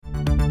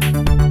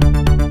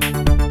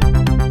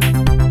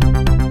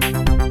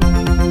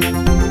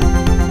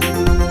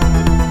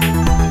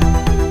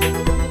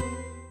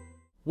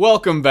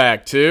Welcome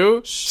back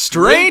to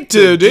Straight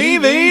to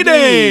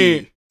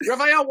DVD.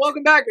 Raphael,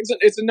 welcome back.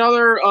 It's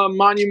another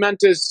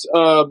monumentous,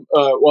 well,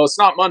 it's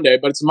not Monday,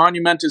 but it's a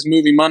monumentous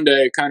movie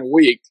Monday kind of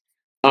week.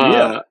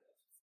 And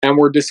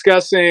we're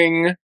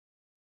discussing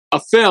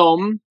a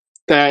film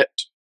that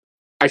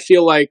I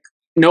feel like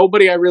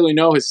nobody I really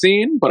know has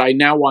seen, but I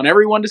now want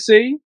everyone to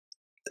see.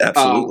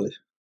 Absolutely.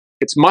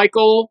 It's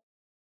Michael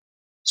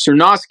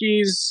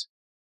Sarnoski's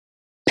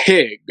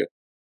Pig.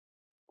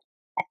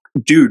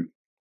 Dude,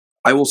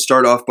 I will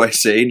start off by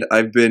saying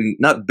I've been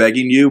not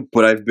begging you,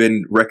 but I've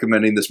been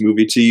recommending this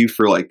movie to you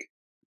for like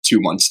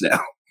 2 months now.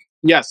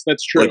 Yes,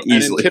 that's true. Like,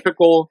 easily. And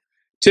in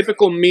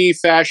typical me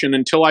fashion,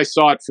 until I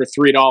saw it for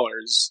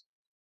 $3,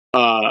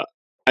 I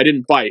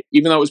didn't bite,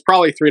 even though it was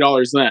probably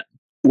 $3 then.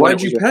 Why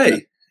did you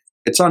pay?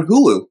 It's on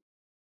Hulu.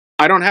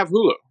 I don't have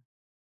Hulu.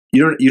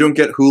 You don't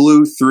get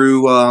Hulu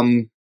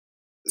through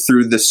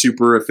the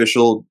super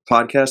official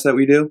podcast that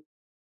we do?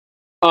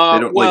 They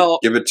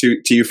don't give it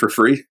to you for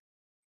free?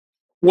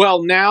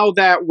 Well, now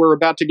that we're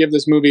about to give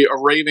this movie a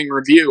raving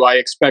review, I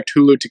expect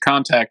Hulu to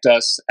contact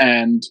us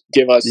and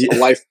give us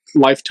a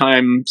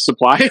lifetime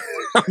supply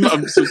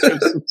of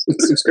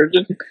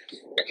subscription.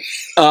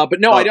 But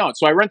no, I don't.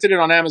 So I rented it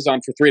on Amazon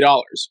for $3.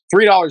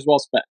 $3 well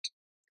spent.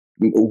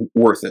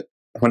 Worth it.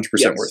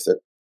 100% worth it.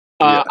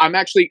 I'm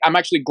actually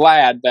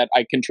glad that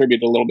I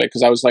contributed a little bit,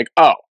 because I was like,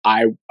 I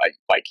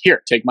like,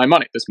 here, take my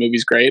money. This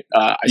movie's great.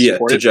 I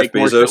support to it. Jeff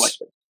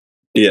Bezos.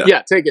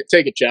 Yeah, take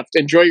it, Jeff.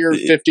 Enjoy your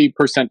 50%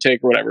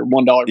 take or whatever,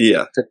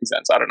 $1.50.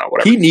 I don't know,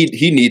 whatever.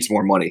 He needs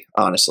more money,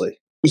 honestly.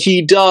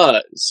 He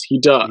does.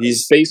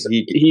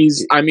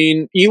 I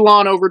mean,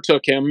 Elon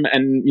overtook him,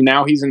 and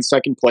now he's in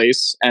second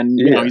place, and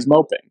you know, he's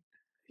moping.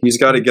 He's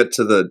got to get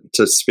to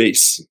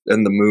space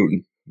and the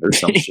moon or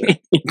some shit.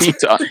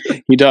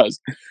 He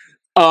does.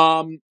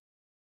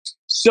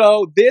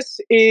 So this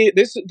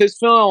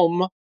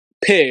film,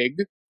 Pig,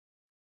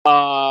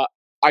 I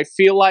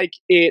feel like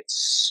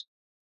it's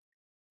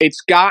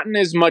gotten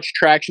as much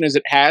traction as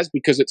it has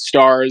because it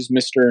stars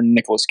Mr.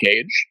 Nicolas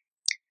Cage.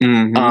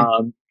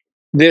 Mm-hmm.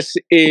 This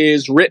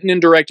is written and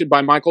directed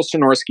by Michael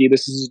Sarnoski.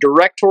 This is his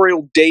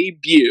directorial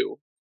debut.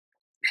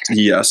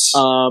 Yes.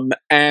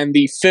 And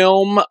the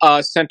film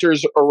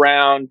centers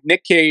around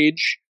Nick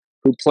Cage,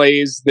 who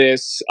plays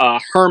this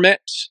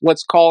hermit,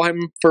 let's call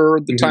him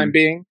for the time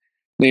being,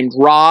 named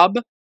Rob,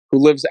 who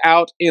lives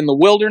out in the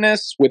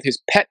wilderness with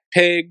his pet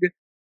pig,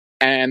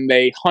 and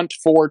they hunt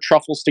for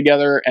truffles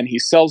together, and he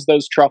sells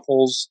those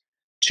truffles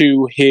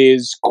to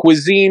his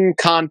cuisine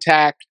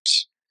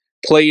contact,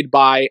 played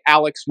by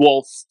Alex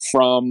Wolff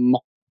from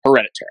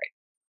Hereditary.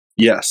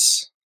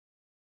 Yes.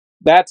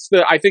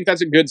 I think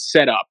that's a good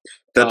setup.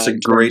 That's a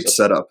great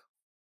setup.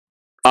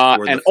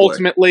 And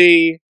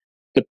ultimately,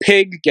 the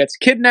pig gets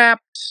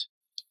kidnapped,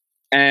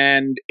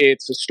 and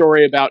it's a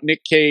story about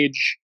Nick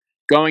Cage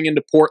going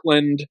into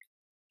Portland,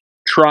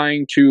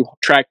 trying to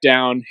track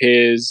down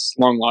his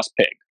long-lost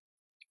pig.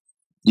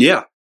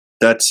 Yeah,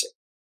 I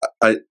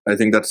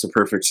think that's the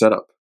perfect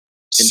setup.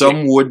 Indeed.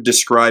 Some would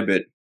describe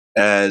it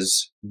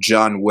as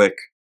John Wick,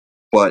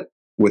 but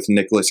with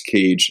Nicolas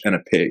Cage and a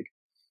pig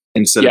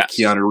instead of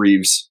Keanu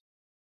Reeves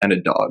and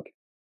a dog.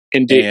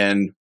 Indeed.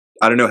 And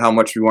I don't know how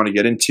much we want to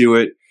get into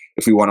it,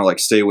 if we want to like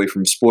stay away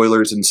from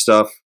spoilers and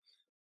stuff.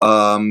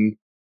 But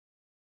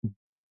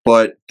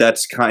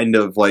that's kind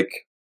of like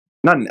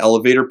not an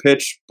elevator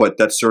pitch, but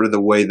that's sort of the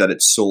way that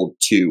it's sold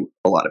to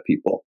a lot of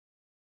people.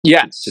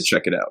 Yes. To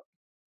check it out.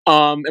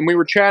 And we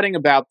were chatting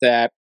about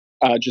that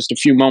just a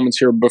few moments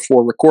here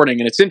before recording,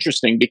 and it's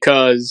interesting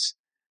because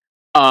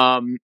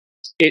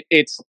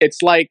it's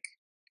like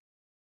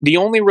the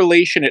only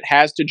relation it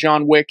has to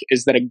John Wick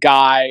is that a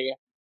guy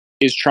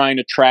is trying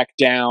to track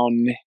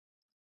down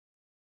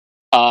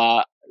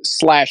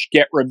 /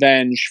 get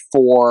revenge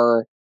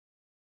for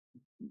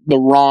the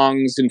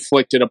wrongs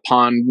inflicted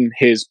upon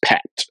his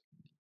pet.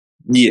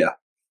 Yeah.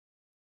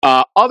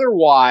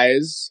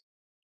 Otherwise,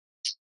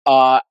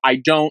 I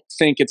don't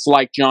think it's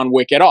like John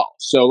Wick at all.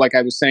 So, like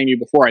I was saying to you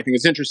before, I think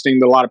it's interesting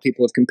that a lot of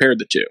people have compared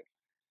the two.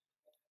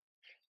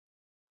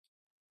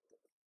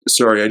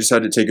 Sorry, I just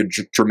had to take a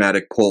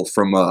dramatic pull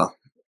from my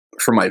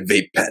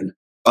vape pen.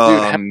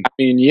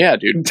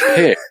 Dude,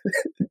 Pig.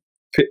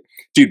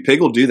 Dude,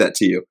 Pig will do that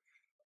to you.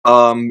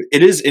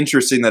 It is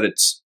interesting that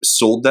it's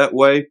sold that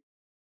way.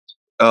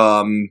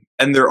 And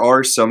there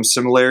are some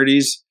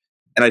similarities.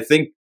 And I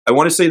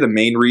want to say the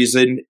main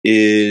reason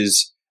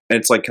is, and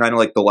it's like kind of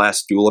like the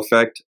Last Duel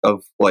effect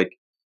of like,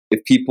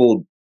 if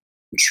people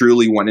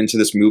truly went into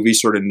this movie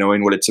sort of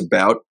knowing what it's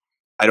about,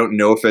 I don't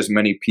know if as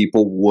many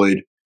people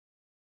would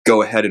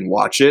go ahead and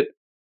watch it,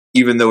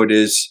 even though it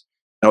is,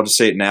 and I'll just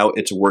say it now,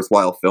 it's a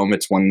worthwhile film.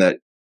 It's one that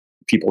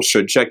people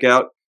should check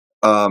out.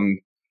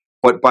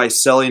 But by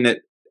selling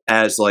it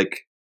as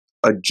like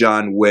a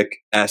John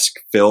Wick-esque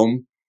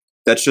film,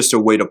 that's just a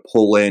way to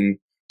pull in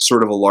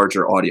sort of a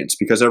larger audience,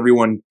 because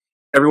everyone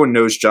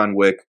knows John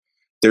Wick.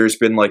 There's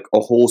been like a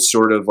whole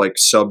sort of like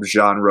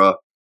subgenre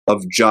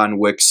of John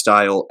Wick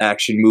style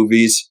action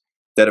movies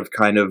that have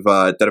kind of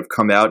that have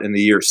come out in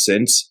the years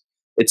since.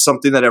 it's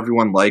something that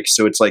everyone likes.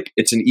 So it's like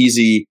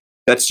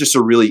that's just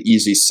a really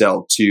easy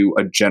sell to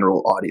a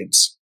general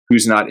audience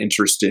who's not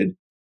interested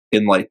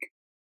in like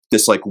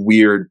this like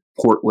weird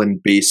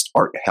Portland-based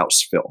art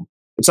house film.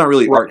 It's not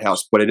really art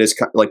house, but it is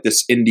kind of like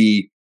this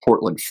indie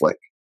Portland flick.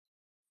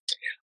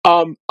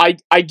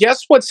 I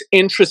guess what's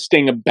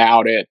interesting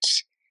about it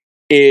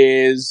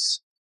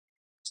is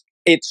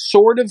it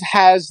sort of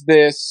has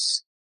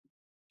this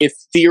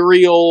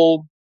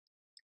ethereal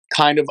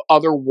kind of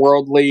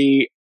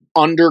otherworldly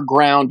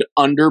underground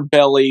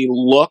underbelly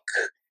look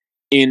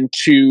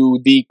into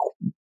the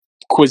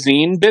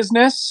cuisine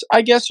business,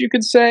 I guess you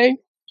could say.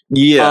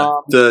 Yeah,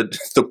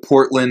 the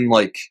Portland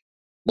like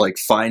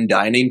fine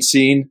dining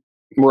scene,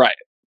 right?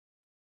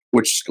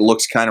 Which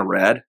looks kind of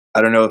rad.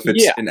 I don't know if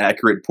it's an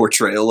accurate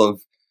portrayal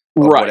of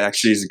what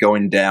actually is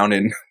going down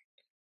in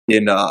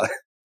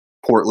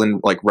Portland,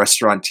 like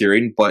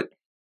restauranteering, but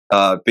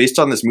based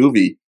on this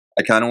movie,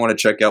 I kind of want to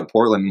check out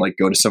Portland and like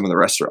go to some of the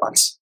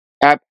restaurants.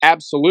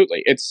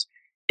 Absolutely.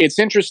 It's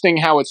interesting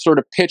how it's sort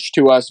of pitched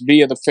to us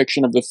via the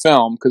fiction of the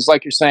film, because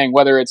like you're saying,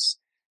 whether it's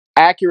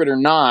accurate or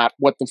not,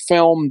 what the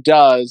film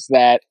does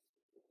that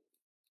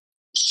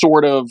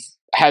sort of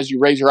has you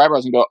raise your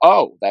eyebrows and go,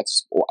 oh,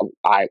 that's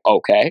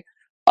okay,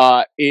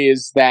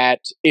 is that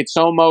it's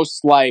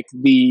almost like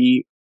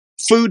the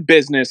food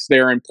business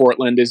there in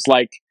Portland is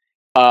like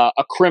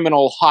a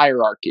criminal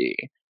hierarchy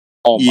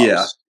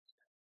almost.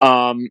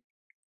 Yeah.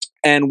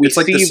 And we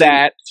like see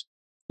that.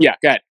 Yeah,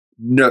 go ahead.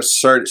 No,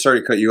 sorry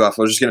to cut you off.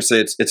 I was just going to say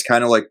it's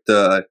kind of like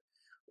the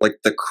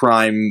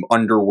crime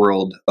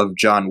underworld of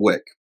John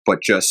Wick,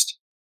 but just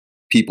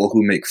people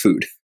who make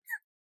food.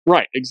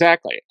 Right,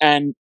 exactly.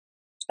 And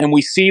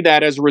we see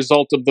that as a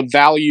result of the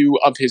value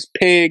of his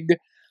pig,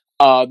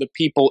 the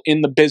people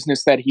in the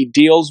business that he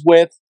deals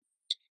with,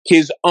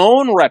 his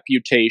own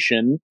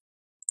reputation,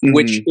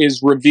 which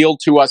is revealed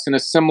to us in a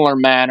similar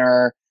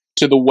manner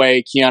to the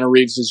way Keanu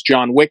Reeves'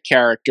 John Wick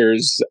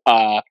character's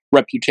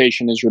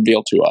reputation is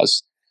revealed to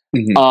us.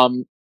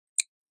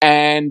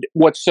 And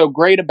what's so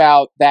great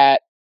about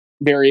that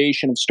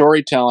variation of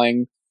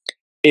storytelling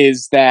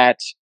is that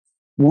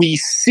we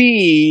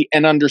see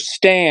and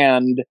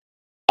understand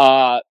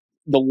the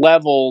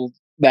level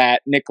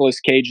that Nicolas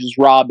Cage's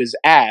Rob is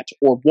at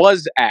or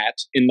was at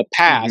in the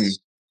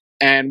past,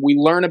 and we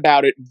learn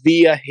about it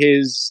via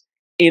his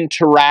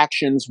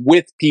interactions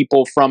with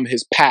people from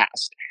his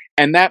past.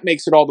 And that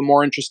makes it all the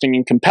more interesting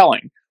and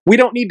compelling. We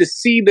don't need to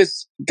see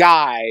this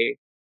guy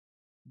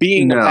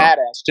being a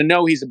badass to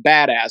know he's a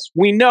badass.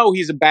 We know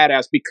he's a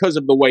badass because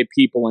of the way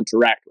people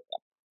interact with him.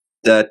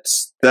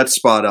 That's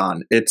spot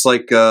on. It's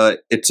like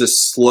it's a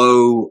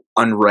slow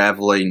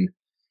unraveling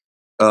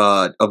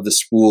of the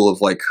spool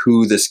of like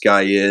who this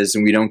guy is,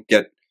 and we don't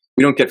get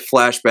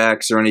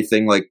flashbacks or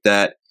anything like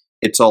that.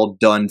 It's all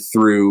done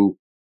through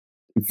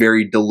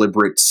very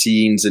deliberate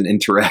scenes and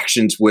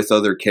interactions with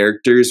other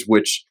characters,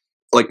 which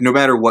like no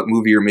matter what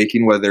movie you're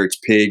making, whether it's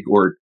Pig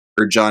or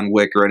John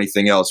Wick or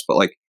anything else, but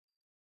like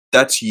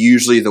that's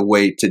usually the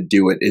way to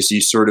do it, is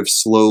you sort of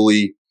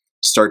slowly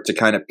start to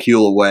kind of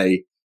peel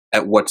away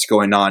at what's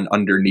going on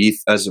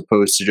underneath, as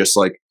opposed to just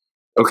like,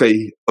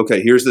 okay,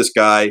 here's this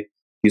guy,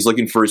 he's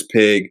looking for his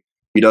pig,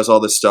 he does all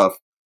this stuff,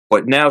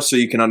 but now so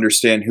you can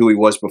understand who he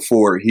was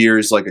before,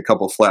 here's like a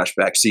couple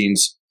flashback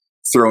scenes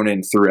thrown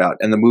in throughout.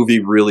 And the movie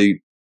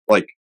really,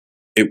 like,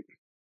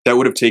 that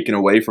would have taken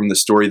away from the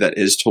story that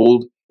is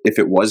told if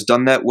it was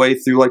done that way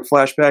through like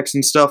flashbacks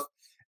and stuff.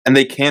 And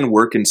they can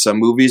work in some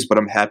movies, but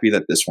I'm happy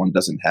that this one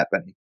doesn't have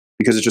any,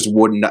 because it just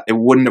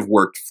wouldn't have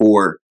worked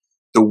for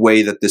the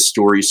way that this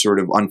story sort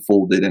of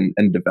unfolded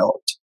and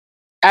developed.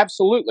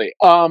 Absolutely.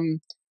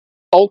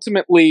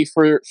 Ultimately,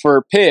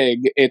 for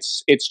Pig,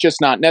 it's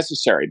just not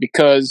necessary,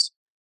 because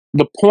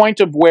the point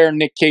of where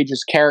Nick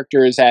Cage's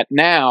character is at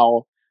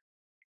now,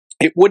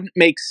 it wouldn't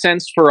make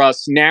sense for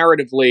us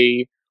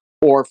narratively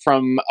or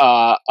from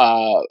a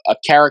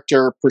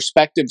character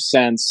perspective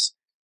sense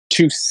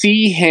to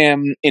see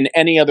him in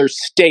any other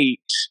state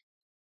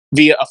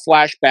via a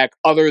flashback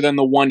other than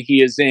the one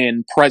he is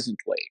in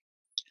presently.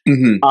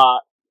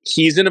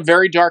 He's in a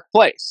very dark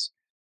place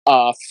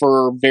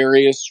for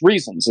various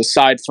reasons,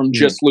 aside from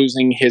just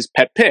losing his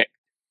pet pig.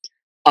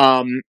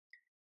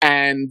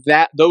 And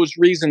those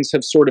reasons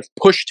have sort of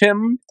pushed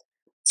him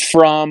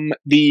from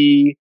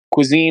the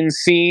cuisine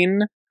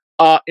scene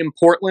in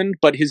Portland,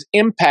 but his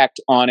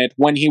impact on it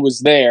when he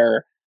was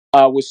there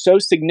was so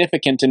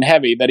significant and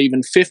heavy that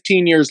even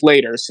 15 years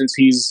later, since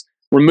he's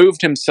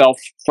removed himself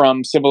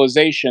from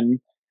civilization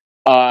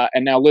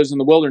and now lives in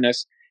the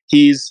wilderness,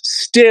 he's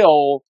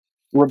still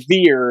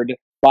revered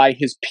by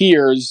his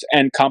peers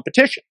and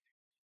competition.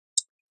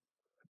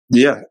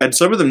 Yeah, and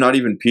some of them not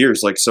even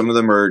peers. Like some of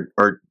them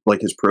are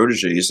like his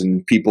proteges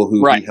and people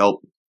who he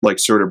helped like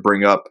sort of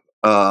bring up.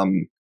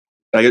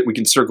 We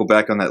can circle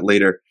back on that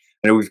later.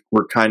 I know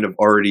we're kind of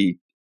already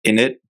in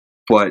it,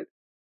 but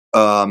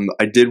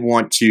I did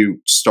want to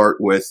start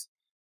with,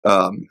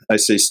 I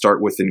say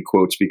start with in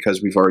quotes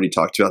because we've already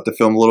talked about the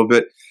film a little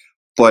bit,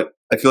 but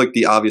I feel like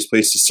the obvious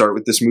place to start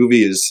with this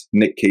movie is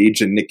Nick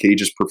Cage and Nick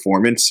Cage's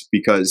performance,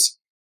 because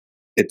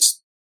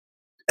it's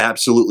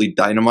absolutely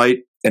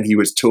dynamite, and he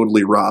was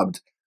totally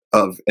robbed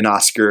of an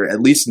Oscar,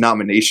 at least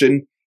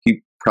nomination.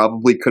 He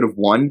probably could have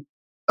won.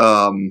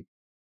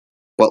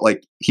 But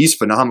like, he's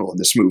phenomenal in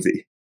this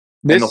movie.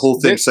 And the whole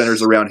thing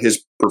centers around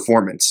his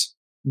performance.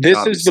 This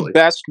obviously. is the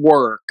best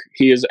work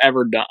he has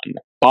ever done,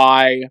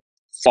 by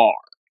far.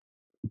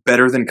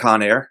 Better than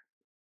Con Air?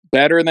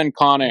 Better than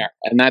Con Air,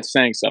 and that's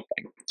saying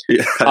something.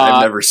 Yeah,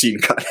 I've never seen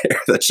Con Air.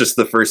 That's just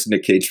the first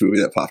Nick Cage movie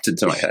that popped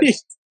into my head.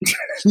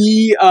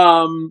 He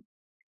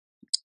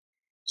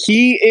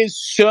is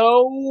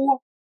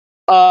so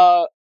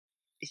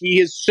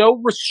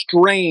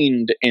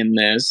restrained in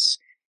this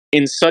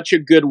in such a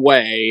good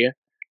way.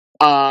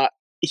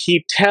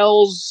 He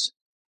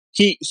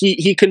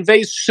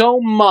conveys so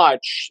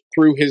much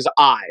through his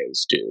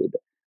eyes, dude.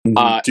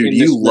 Dude,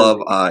 you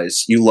love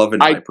eyes. You love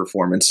an eye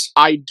performance.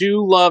 I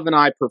do love an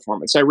eye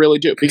performance. I really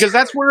do. Because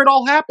that's where it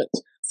all happens.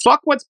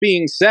 Fuck what's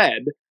being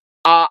said.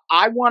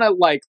 I want to,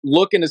 like,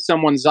 look into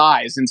someone's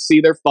eyes and see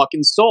their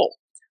fucking soul.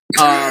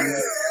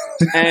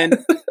 And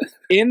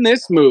in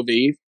this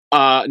movie,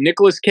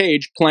 Nicolas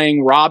Cage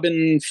playing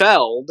Robin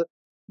Feld,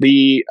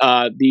 the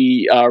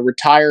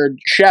retired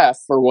chef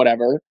or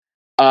whatever,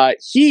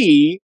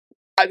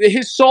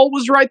 his soul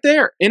was right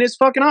there in his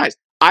fucking eyes.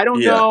 I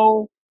don't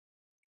know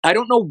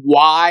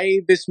why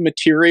this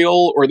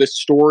material or this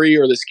story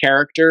or this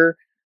character,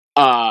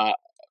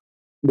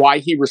 why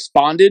he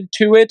responded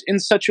to it in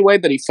such a way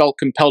that he felt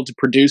compelled to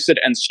produce it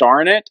and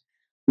star in it.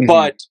 Mm-hmm.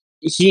 But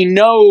he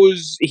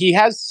knows, he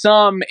has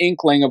some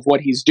inkling of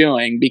what he's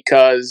doing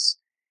because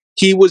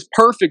he was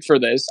perfect for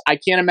this. I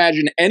can't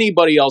imagine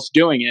anybody else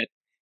doing it.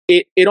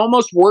 It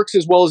almost works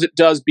as well as it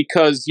does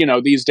because, you know,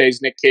 these days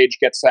Nick Cage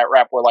gets that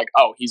rap where like,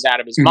 oh, he's out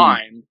of his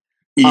mind.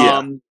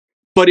 Yeah.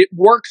 But it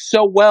works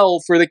so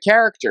well for the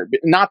character.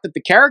 Not that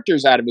the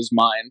character's out of his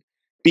mind,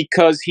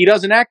 because he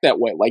doesn't act that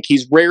way. Like,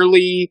 he's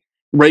rarely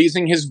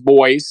raising his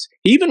voice.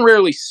 He even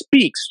rarely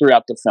speaks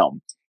throughout the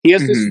film. He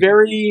has this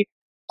very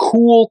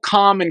cool,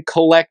 calm, and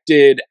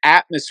collected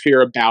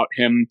atmosphere about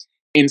him,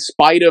 in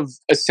spite of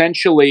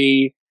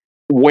essentially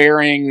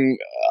wearing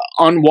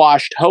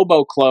unwashed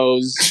hobo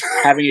clothes,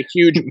 having a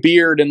huge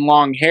beard and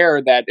long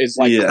hair that is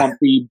like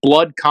clumpy,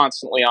 blood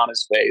constantly on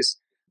his face.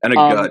 And a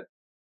gut.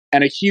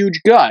 And a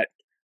huge gut.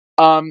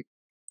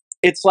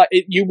 It's like,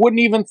 you wouldn't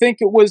even think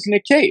it was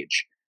Nick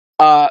Cage.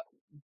 But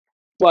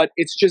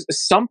it's just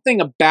something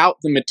about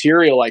the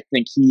material. I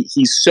think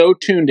he's so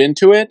tuned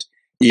into it.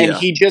 Yeah. And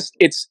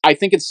I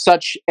think it's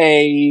such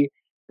a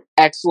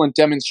excellent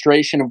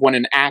demonstration of when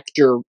an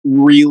actor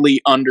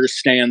really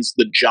understands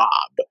the job,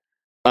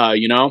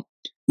 you know?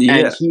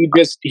 Yeah. And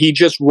he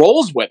just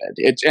rolls with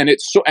it. And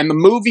the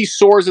movie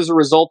soars as a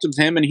result of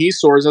him, and he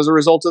soars as a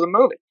result of the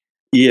movie.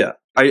 Yeah.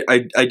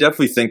 I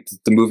definitely think that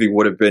the movie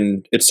would have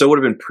been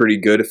pretty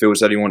good if it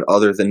was anyone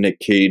other than Nick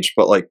Cage,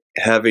 but like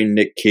having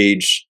Nick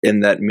Cage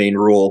in that main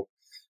role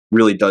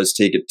really does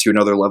take it to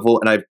another level.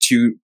 And I have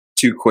two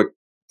quick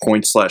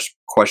points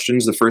 /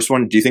 questions. The first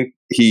one, do you think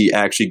he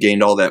actually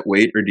gained all that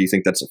weight, or do you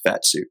think that's a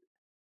fat suit?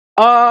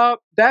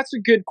 That's a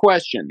good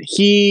question.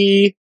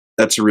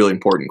 That's a really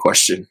important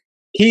question.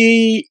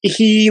 He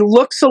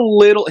looks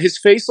his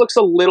face looks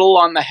a little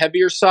on the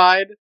heavier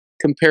side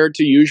compared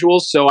to usual,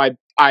 so I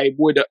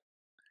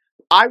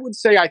would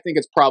say I think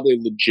it's probably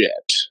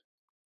legit.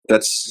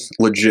 That's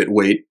legit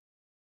weight.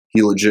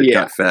 He legit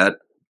got fat.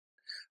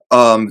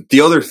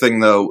 The other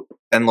thing, though,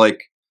 and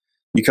like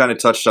you kind of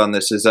touched on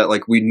this, is that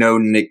like we know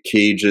Nick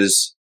Cage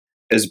as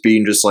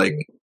being just like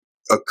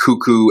a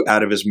cuckoo,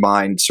 out of his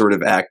mind sort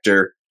of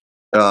actor,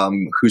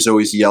 who's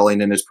always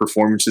yelling, and his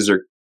performances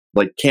are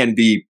like can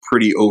be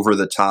pretty over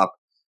the top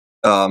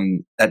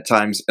at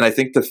times. And I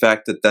think the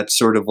fact that that's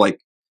sort of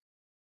like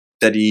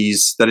that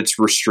it's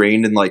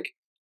restrained and like,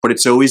 but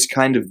it's always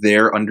kind of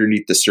there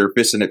underneath the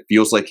surface, and it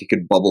feels like it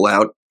could bubble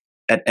out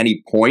at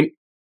any point.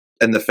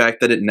 And the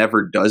fact that it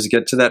never does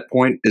get to that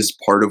point is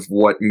part of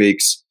what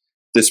makes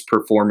this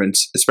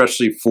performance,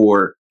 especially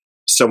for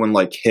someone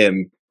like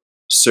him,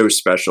 so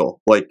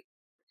special. Like,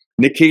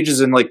 Nick Cage is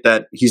in like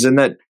that, he's in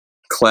that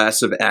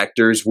class of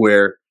actors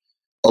where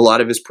a lot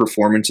of his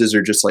performances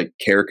are just like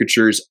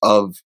caricatures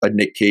of a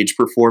Nick Cage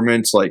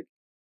performance, like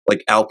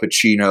Al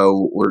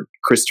Pacino or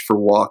Christopher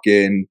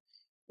Walken,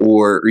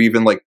 or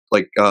even like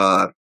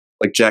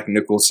Jack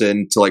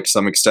Nicholson to like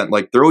some extent.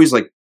 Like, they're always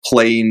like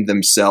playing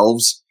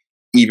themselves,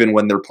 even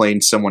when they're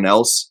playing someone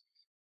else.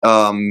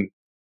 And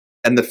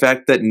the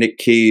fact that Nick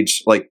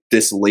Cage, like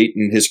this late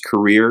in his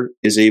career,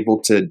 is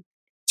able to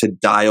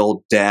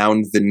dial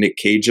down the Nick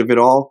Cage of it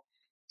all,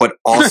 but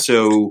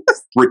also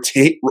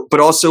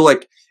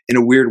like in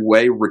a weird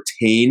way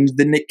retain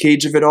the Nick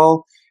Cage of it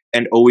all,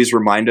 and always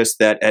remind us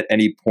that at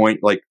any point,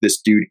 like, this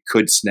dude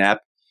could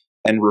snap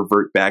and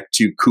revert back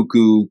to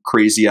cuckoo,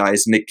 crazy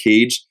eyes Nick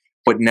Cage,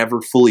 but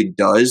never fully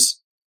does.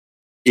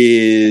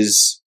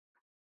 It's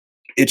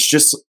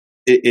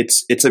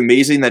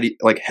amazing that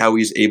how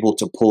he's able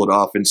to pull it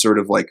off and sort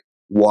of like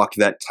walk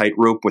that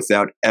tightrope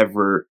without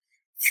ever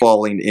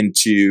falling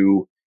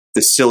into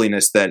the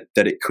silliness that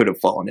it could have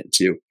fallen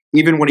into.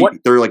 even when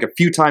there are like a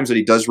few times that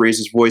he does raise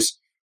his voice,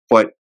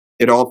 but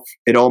it all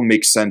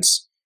makes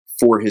sense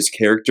for his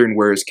character and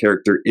where his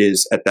character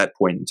is at that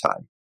point in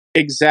time.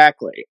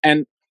 Exactly.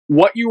 And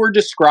what you were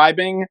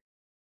describing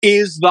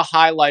is the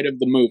highlight of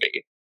the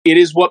movie. It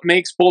is what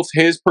makes both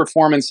his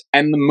performance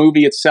and the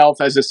movie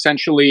itself as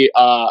essentially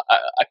a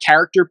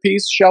character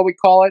piece, shall we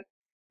call it?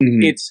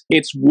 Mm-hmm.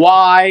 It's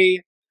why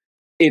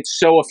it's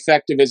so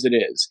effective as it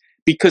is.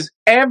 Because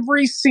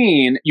every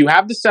scene, you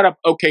have the setup,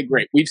 okay,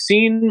 great. We've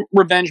seen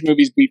revenge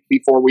movies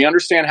before. We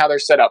understand how they're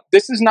set up.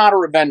 This is not a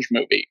revenge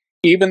movie,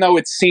 even though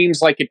it seems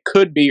like it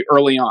could be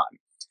early on.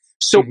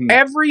 So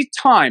every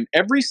time,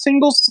 every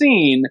single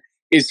scene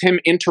is him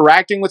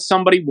interacting with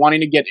somebody,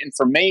 wanting to get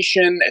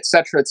information,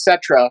 etc.,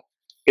 etc.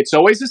 It's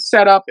always a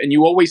setup, and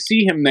you always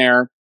see him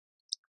there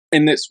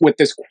with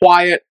this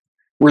quiet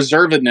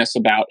reservedness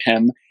about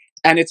him.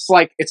 And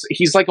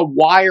he's like a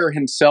wire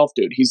himself,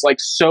 dude. He's like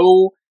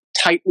so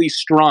tightly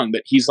strung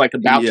that he's like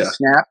about to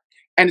snap.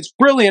 And it's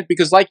brilliant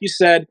because, like you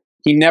said,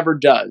 he never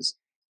does.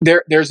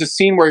 There's a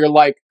scene where you're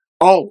like,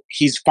 oh,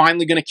 he's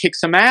finally going to kick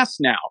some ass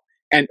now.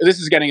 And this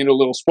is getting into a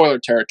little spoiler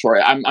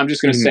territory. I'm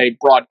just going to say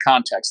broad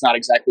context, not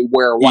exactly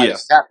where or why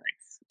this is happening.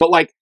 But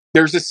like,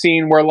 there's a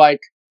scene where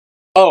like,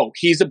 oh,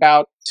 he's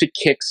about to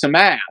kick some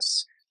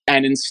ass.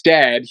 And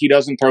instead, he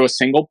doesn't throw a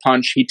single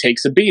punch. He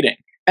takes a beating.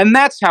 And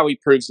that's how he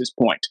proves his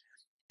point.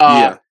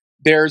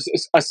 There's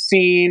a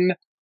scene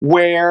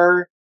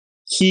where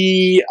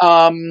he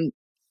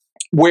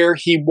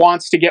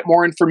wants to get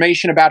more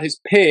information about his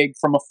pig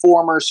from a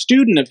former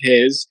student of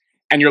his,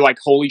 and you're like,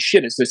 holy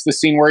shit, is this the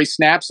scene where he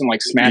snaps and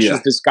like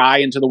smashes this guy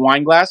into the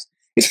wine glass?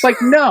 It's like,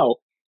 no,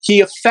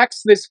 he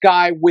affects this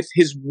guy with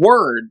his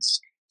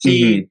words.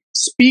 He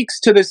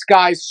speaks to this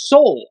guy's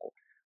soul.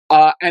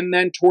 And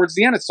then towards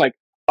the end, it's like,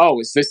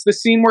 oh, is this the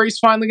scene where he's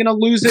finally going to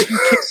lose it and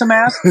kick some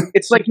ass?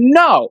 It's like,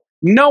 no,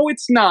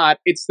 it's not.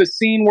 It's the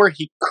scene where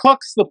he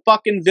cooks the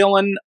fucking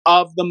villain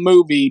of the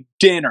movie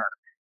dinner.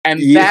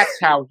 And that's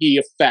how he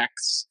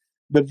affects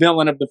the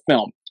villain of the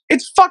film.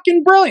 It's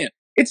fucking brilliant.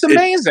 It's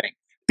amazing.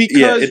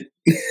 Because,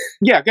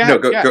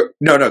 go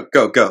ahead.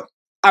 Go.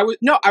 I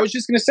was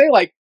just going to say,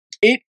 like,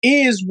 it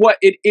is what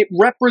it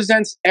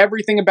represents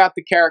everything about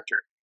the character.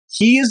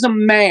 He is a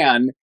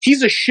man.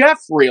 He's a chef,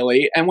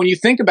 really. And when you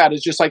think about it,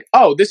 it's just like,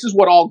 oh, this is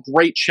what all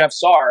great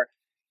chefs are.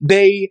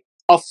 They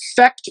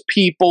affect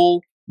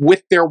people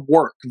with their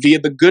work via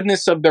the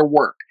goodness of their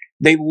work.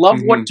 They love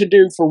what to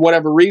do for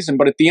whatever reason.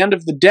 But at the end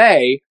of the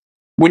day,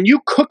 when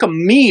you cook a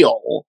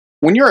meal,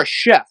 when you're a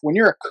chef, when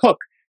you're a cook,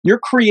 you're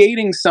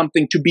creating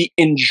something to be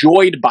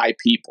enjoyed by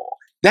people.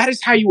 That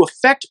is how you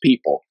affect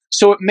people.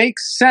 So it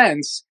makes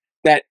sense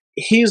that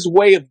his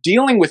way of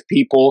dealing with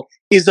people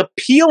is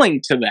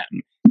appealing to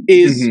them,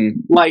 is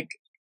like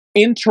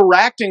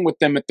interacting with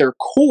them at their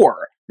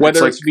core,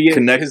 whether it's via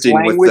his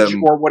language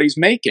or what he's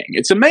making.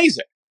 It's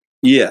amazing.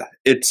 Yeah,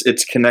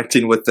 it's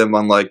connecting with them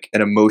on like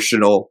an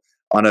emotional,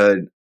 on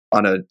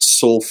a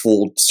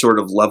soulful sort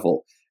of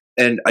level.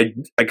 And I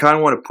kind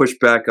of want to push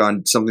back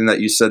on something that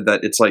you said,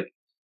 that it's like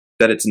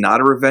that it's not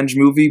a revenge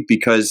movie,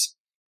 because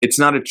it's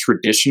not a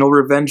traditional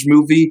revenge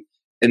movie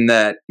in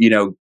that, you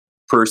know,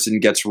 person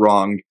gets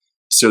wronged,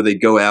 so they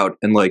go out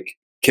and like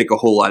kick a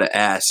whole lot of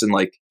ass, and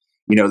like,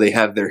 you know, they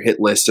have their hit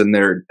list and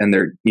they're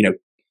you know,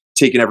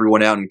 taking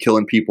everyone out and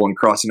killing people and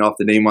crossing off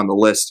the name on the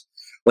list.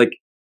 Like,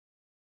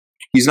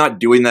 he's not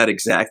doing that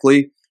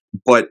exactly,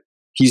 but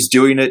he's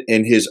doing it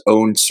in his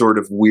own sort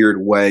of weird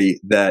way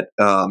that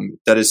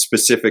that is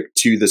specific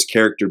to this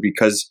character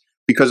because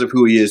of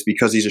who he is,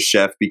 because he's a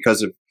chef,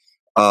 because of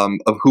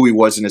who he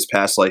was in his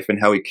past life and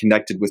how he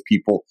connected with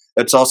people.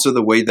 That's also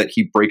the way that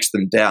he breaks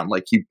them down.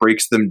 Like, he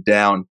breaks them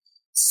down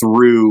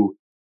through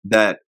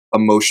that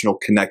emotional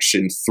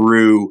connection,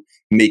 through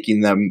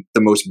making them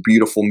the most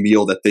beautiful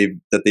meal that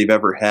they've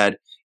ever had.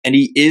 And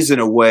he is, in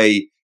a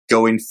way,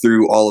 going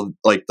through all of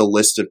like the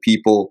list of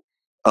people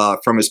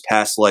from his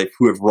past life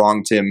who have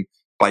wronged him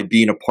by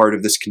being a part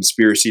of this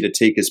conspiracy to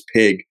take his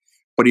pig.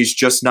 But he's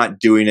just not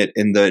doing it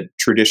in the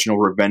traditional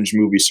revenge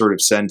movie sort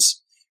of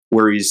sense,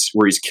 where he's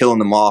killing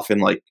them off in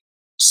like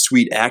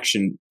sweet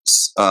action,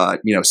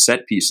 you know,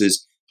 set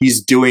pieces.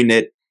 He's doing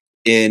it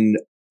in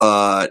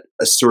a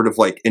sort of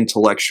like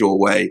intellectual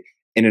way,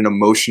 in an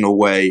emotional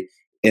way,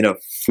 in a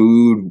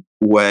food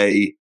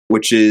way,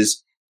 which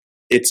is,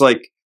 it's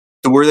like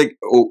the word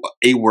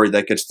a word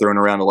that gets thrown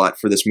around a lot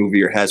for this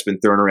movie, or has been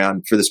thrown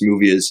around for this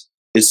movie, is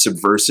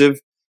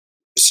subversive.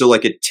 So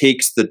like, it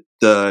takes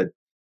the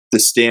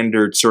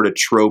standard sort of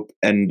trope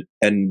and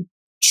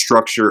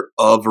structure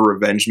of a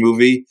revenge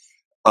movie,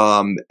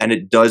 and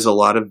it does a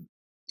lot of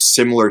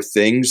similar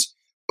things,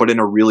 but in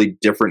a really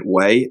different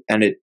way,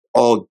 and it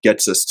all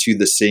gets us to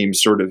the same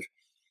sort of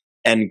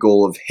end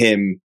goal of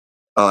him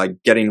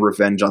getting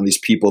revenge on these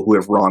people who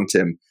have wronged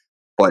him,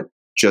 but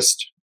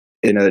just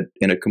in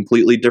a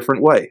completely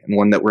different way, and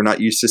one that we're not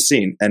used to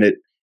seeing. And it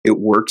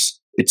works.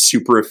 It's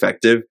super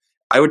effective.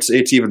 I would say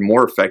it's even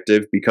more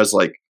effective because,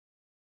 like,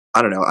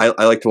 I don't know,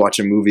 I like to watch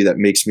a movie that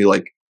makes me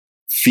like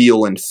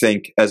feel and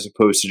think, as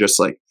opposed to just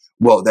like,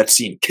 whoa, that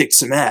scene kicked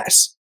some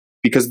ass.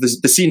 because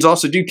the scenes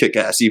also do kick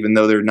ass, even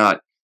though they're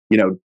not,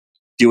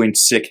 doing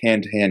sick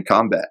hand-to-hand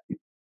combat.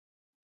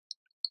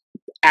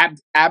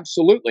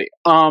 Absolutely.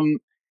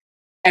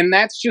 And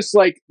that's just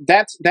like,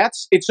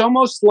 it's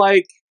almost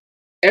like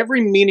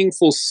every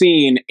meaningful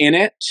scene in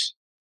it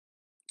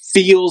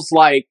feels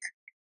like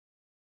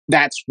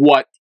that's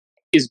what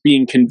is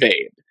being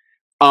conveyed.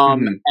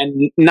 And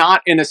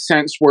not in a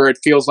sense where it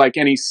feels like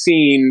any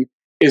scene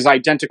is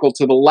identical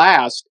to the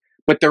last,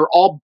 but they're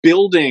all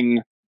building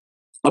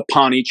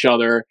upon each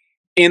other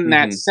in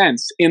that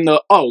sense, in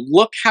the,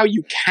 look how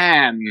you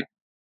can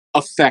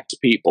affect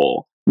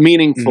people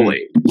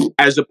meaningfully,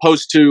 as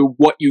opposed to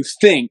what you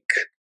think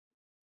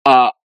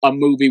a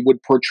movie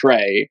would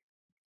portray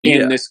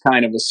in this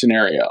kind of a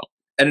scenario.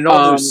 And in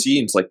all those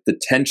scenes, like, the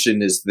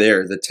tension is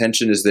there. The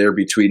tension is there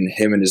between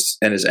him and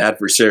his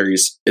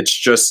adversaries. It's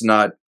just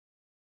not.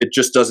 It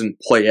just doesn't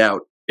play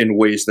out in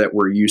ways that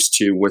we're used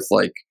to with,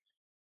 like,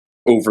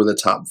 over the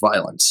top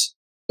violence.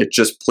 It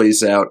just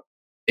plays out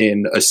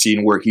in a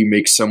scene where he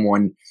makes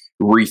someone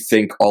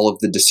rethink all of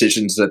the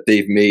decisions that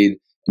they've made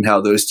and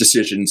how those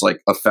decisions,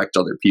 like, affect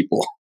other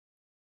people.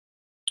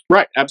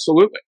 Right.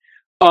 Absolutely.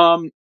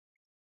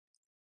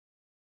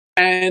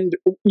 And,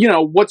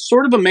 what's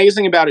sort of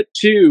amazing about it,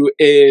 too,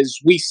 is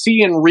we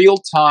see in real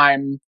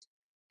time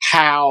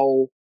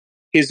how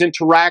his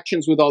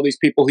interactions with all these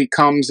people he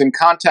comes in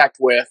contact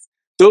with,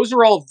 those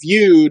are all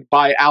viewed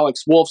by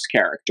Alex Wolff's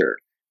character,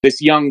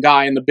 this young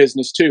guy in the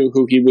business, too,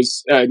 who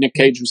Nick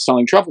Cage was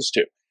selling truffles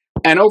to.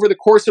 And over the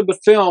course of the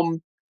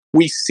film,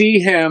 we see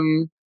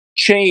him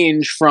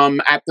change from,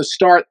 at the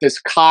start,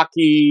 this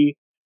cocky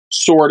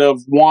sort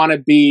of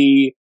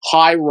wannabe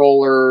high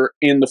roller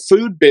in the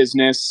food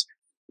business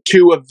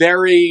to a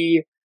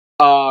very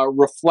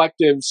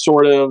reflective,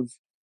 sort of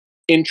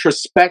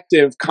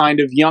introspective kind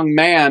of young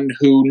man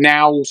who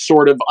now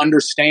sort of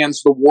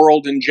understands the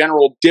world in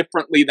general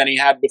differently than he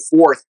had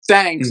before,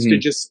 thanks to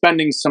just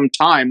spending some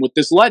time with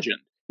this legend.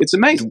 It's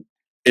amazing.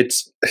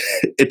 It's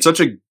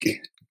such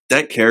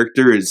that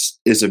character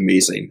is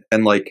amazing.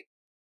 And, like,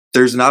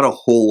 there's not a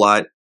whole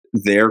lot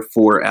there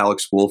for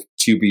Alex Wolff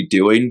to be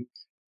doing,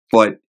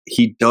 but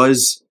he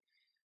does,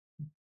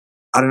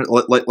 I don't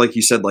know, like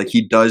you said, like,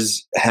 he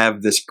does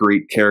have this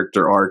great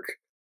character arc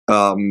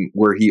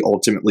where he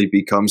ultimately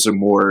becomes a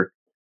more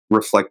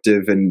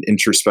reflective and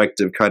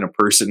introspective kind of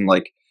person.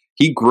 Like,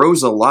 he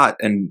grows a lot,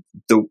 and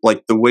the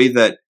way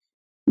that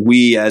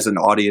we as an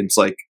audience,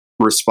 like,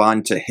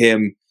 respond to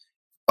him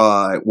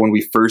when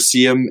we first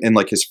see him in,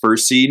 like, his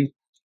first scene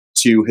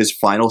to his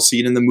final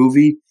scene in the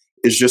movie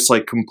is just,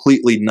 like,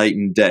 completely night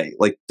and day.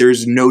 Like,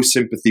 there's no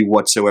sympathy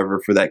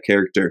whatsoever for that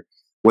character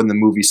when the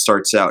movie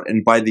starts out,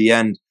 and by the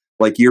end,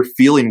 like, you're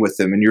feeling with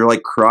him and you're,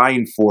 like,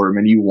 crying for him,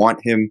 and you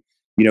want him,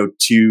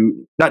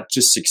 to not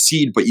just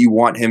succeed, but you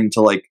want him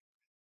to, like,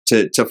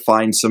 to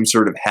find some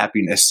sort of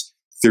happiness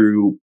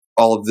through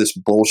all of this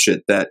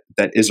bullshit that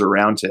is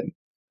around him.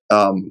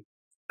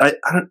 I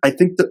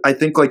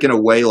think like, in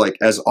a way, like,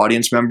 as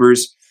audience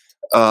members,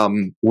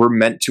 we're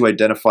meant to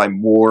identify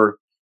more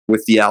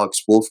with the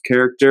Alex Wolff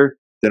character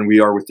than we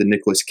are with the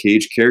Nicolas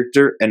Cage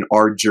character, and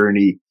our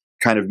journey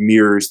kind of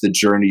mirrors the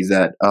journey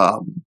that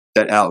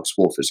Alex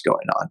Wolff is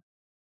going on.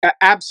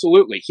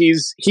 Absolutely,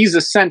 he's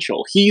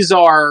essential. He's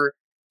our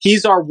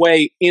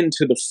way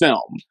into the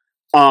film,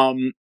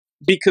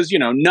 because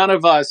none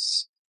of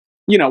us,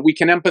 we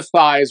can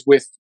empathize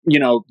with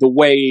the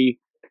way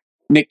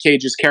Nick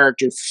Cage's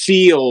character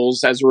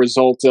feels as a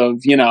result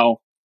of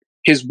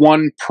his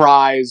one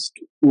prized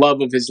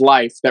love of his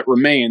life that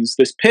remains,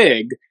 this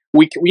pig.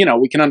 We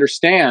can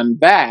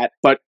understand that,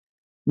 but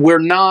we're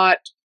not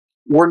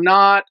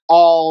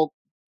all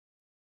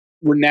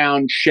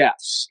renowned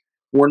chefs.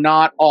 We're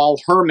not all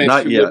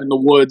hermits live in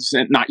the woods,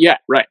 and not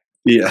yet, right?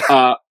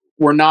 Yeah.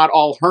 We're not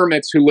all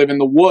hermits who live in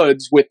the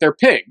woods with their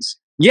pigs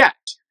yet.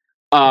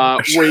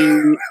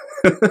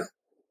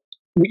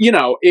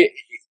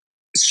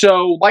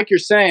 So, like you're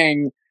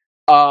saying,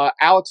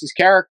 Alex's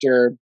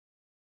character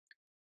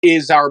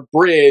is our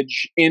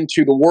bridge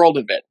into the world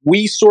of it.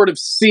 We sort of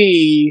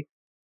see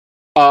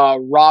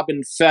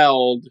Robin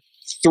Feld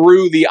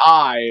through the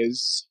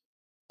eyes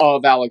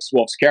of Alex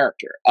Wolff's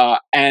character,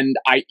 and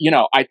I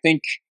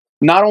think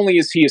not only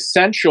is he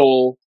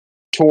essential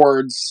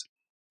towards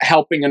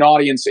helping an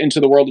audience into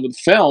the world of the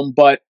film,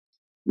 but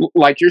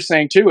like you're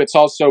saying too, it's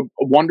also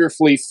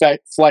wonderfully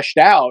fleshed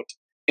out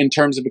in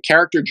terms of a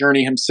character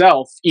journey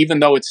himself, even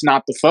though it's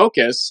not the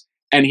focus.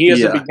 And he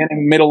has a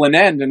beginning, middle, and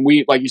end. And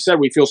we, like you said,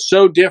 we feel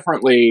so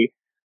differently,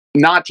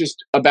 not just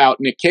about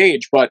Nick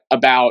Cage, but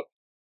about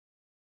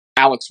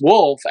Alex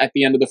Wolff at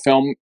the end of the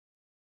film.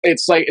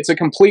 It's like, it's a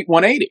complete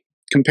 180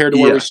 compared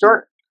to where we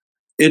started.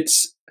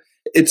 It's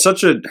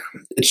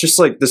just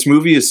like, this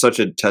movie is such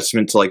a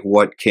testament to, like,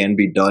 what can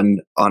be done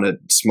on a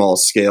small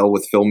scale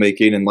with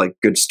filmmaking and, like,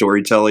 good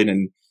storytelling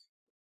and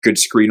good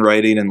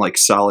screenwriting and, like,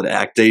 solid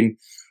acting.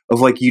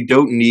 Of, like, you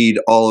don't need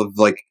all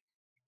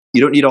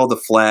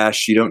the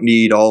flash, you don't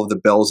need all of the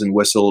bells and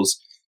whistles.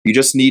 You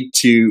just need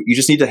to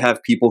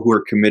have people who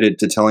are committed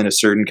to telling a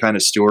certain kind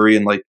of story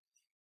and, like,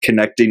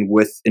 connecting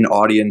with an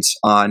audience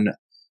on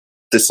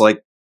this,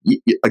 like,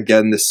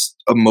 again, this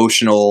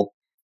emotional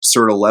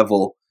sort of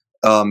level.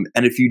 And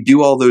if you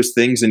do all those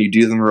things and you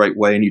do them the right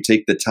way and you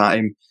take the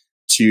time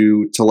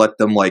to let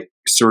them like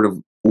sort of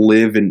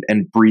live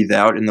and breathe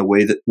out in the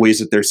ways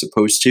that they're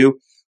supposed to,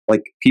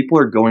 like, people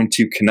are going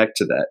to connect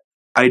to that.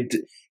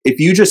 If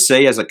you just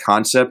say as a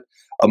concept,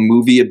 a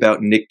movie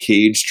about Nick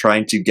Cage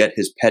trying to get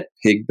his pet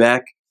pig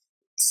back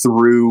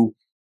through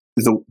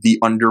the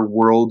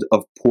underworld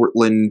of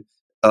Portland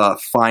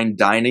fine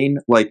dining,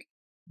 like,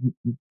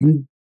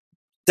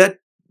 that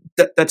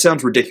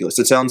sounds ridiculous.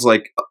 It sounds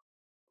like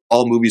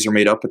all movies are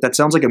made up, but that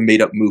sounds like a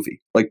made up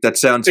movie. Like, that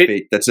sounds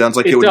fake. That sounds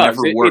like it would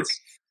never work.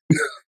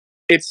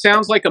 It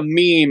sounds like a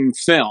meme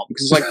film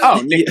because it's like,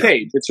 oh, Nick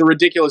Cage. It's a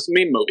ridiculous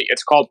meme movie.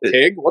 It's called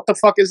Pig. What the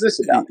fuck is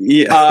this about?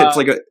 Yeah, it's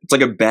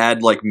like a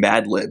bad like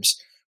Mad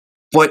Libs.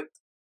 But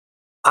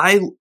I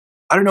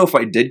don't know if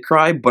I did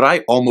cry, but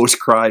I almost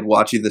cried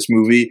watching this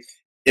movie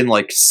in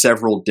like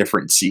several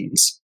different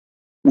scenes,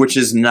 which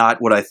is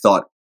not what I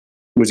thought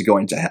was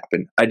going to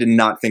happen. I did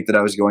not think that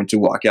I was going to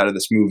walk out of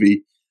this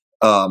movie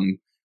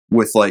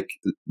with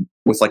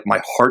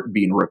my heart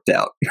being ripped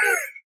out.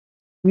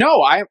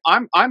 No,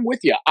 I'm with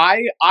you.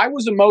 I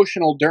was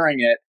emotional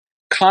during it,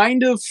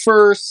 kind of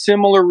for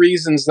similar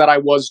reasons that I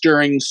was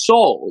during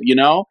Soul, you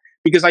know?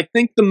 Because I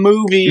think the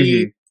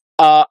movie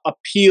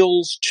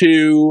appeals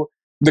to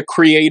the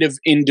creative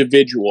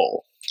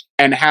individual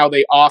and how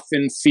they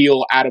often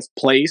feel out of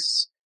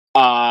place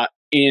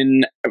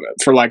in,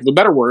 for lack of a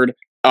better word,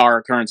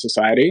 our current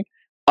society.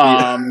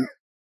 And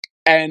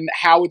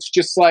how it's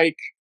just like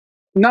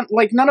none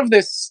of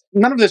this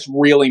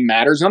really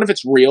matters. None of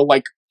it's real.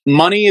 Like,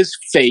 money is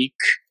fake.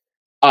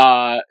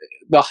 The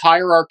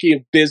hierarchy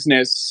of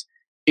business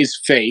is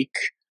fake.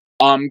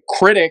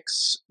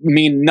 Critics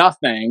mean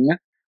nothing.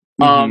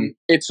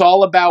 It's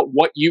all about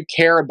what you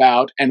care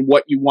about and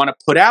what you want to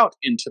put out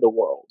into the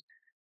world.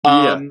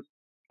 And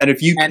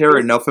if you care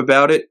enough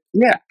about it,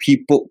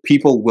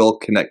 people will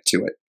connect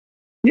to it.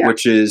 Yeah.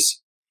 Which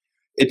is,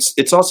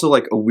 it's also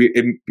like a weird.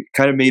 It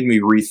kind of made me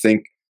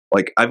rethink.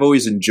 Like, I've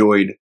always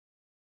enjoyed,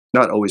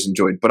 not always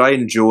enjoyed, but I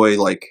enjoy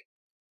like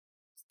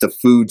the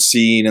food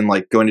scene and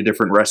like going to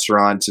different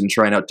restaurants and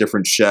trying out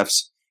different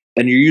chefs.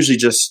 And you're usually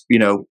just, you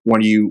know,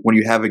 when you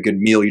have a good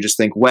meal, you just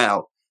think,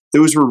 wow,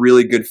 those were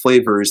really good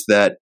flavors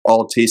that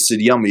all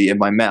tasted yummy in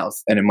my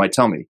mouth and in my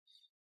tummy.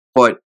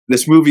 But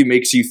this movie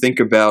makes you think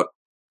about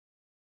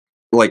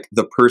like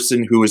the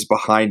person who is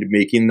behind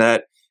making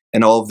that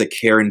and all of the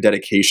care and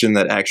dedication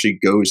that actually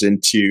goes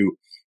into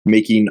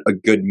making a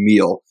good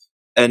meal.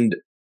 And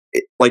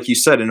like you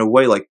said, in a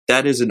way, like,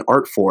 that is an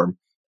art form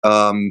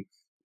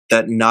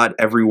that not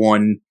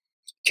everyone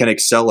can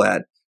excel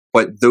at.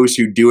 But those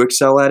who do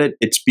excel at it,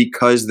 it's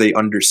because they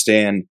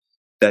understand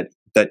that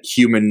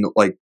human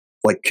like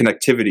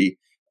connectivity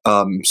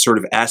sort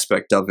of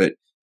aspect of it.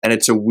 And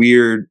it's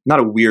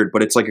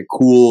but it's like a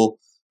cool,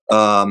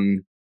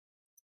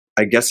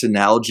 I guess,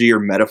 analogy or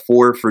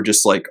metaphor for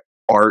just like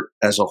art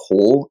as a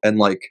whole and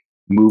like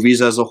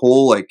movies as a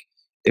whole. Like,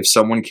 if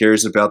someone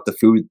cares about the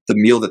food, the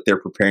meal that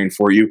they're preparing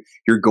for you,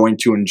 you're going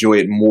to enjoy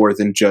it more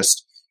than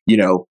just, you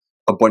know,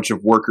 a bunch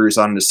of workers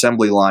on an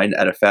assembly line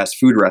at a fast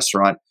food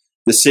restaurant.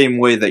 The same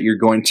way that you're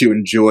going to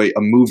enjoy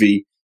a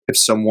movie if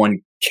someone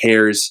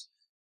cares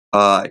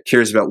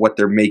about what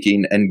they're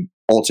making and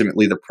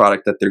ultimately the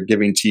product that they're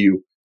giving to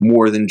you,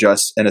 more than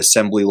just an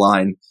assembly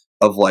line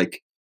of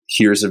like,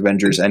 here's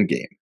Avengers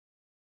Endgame.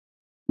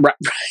 Right.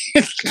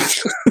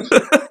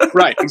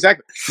 Right.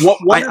 Exactly.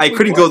 I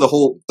couldn't go the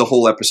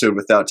whole episode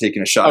without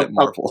taking a shot at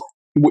Marvel.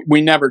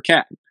 We never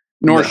can,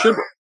 nor should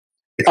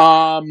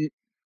we.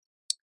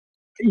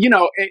 You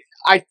know,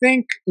 I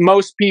think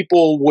most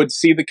people would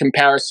see the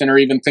comparison or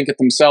even think it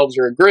themselves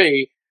or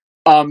agree.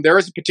 There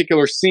is a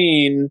particular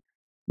scene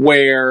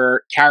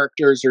where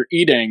characters are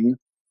eating,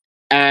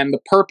 and the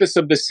purpose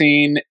of the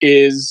scene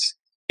is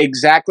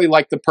exactly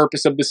like the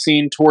purpose of the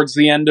scene towards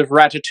the end of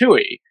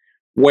Ratatouille,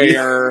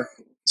 where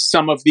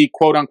some of the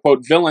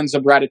quote-unquote villains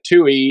of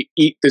Ratatouille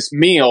eat this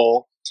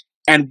meal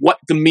and what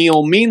the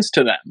meal means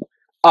to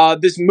them.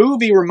 This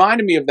movie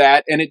reminded me of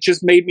that, and it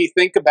just made me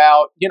think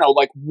about, you know,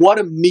 like what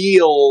a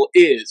meal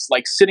is,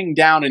 like sitting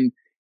down and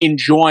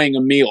enjoying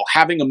a meal,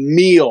 having a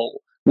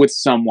meal with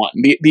someone,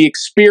 the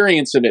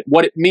experience of it,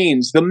 what it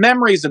means, the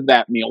memories of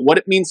that meal, what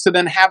it means to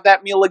then have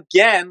that meal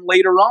again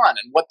later on,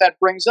 and what that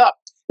brings up.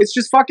 It's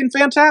just fucking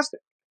fantastic.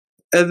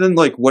 And then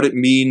like what it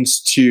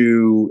means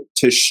to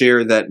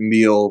share that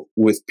meal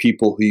with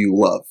people who you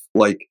love.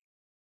 Like,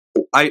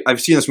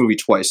 I've seen this movie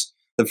twice.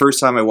 The first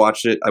time I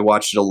watched it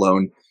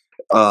alone.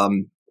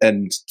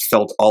 And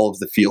felt all of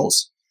the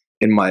feels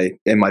in my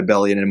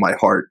belly and in my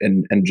heart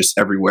and just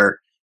everywhere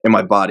in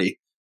my body.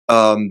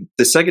 The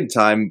second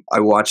time I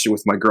watched it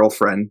with my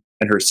girlfriend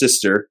and her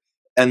sister,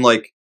 and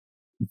like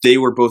they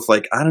were both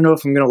like, I don't know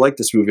if I'm gonna like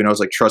this movie, and I was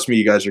like, trust me,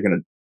 you guys are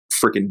gonna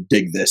freaking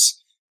dig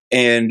this.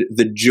 And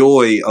the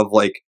joy of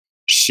like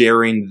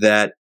sharing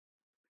that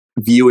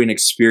viewing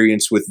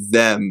experience with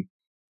them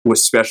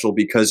was special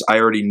because I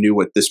already knew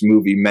what this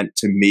movie meant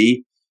to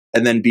me.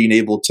 and then being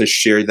able to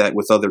share that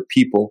with other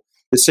people.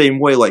 The same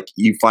way, like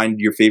you find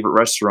your favorite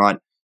restaurant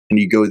and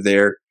you go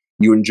there,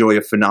 you enjoy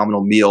a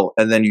phenomenal meal,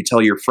 and then you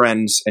tell your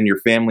friends and your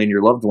family and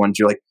your loved ones,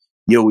 you're like,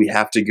 yo, we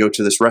have to go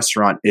to this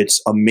restaurant.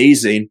 It's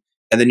amazing.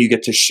 And then you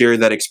get to share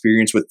that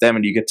experience with them,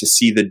 and you get to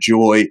see the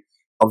joy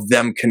of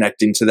them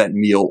connecting to that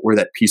meal or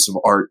that piece of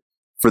art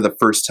for the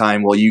first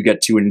time while you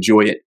get to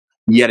enjoy it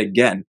yet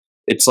again.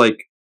 It's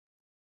like,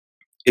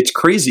 it's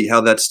crazy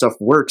how that stuff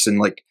works, and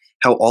like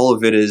how all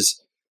of it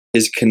is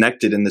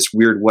connected in this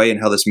weird way, and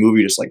how this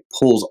movie just like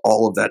pulls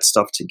all of that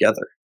stuff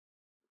together.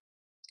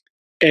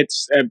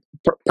 It's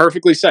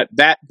perfectly said.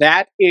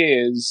 That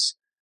is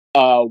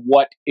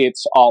what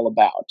it's all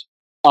about.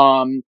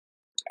 And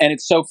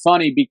it's so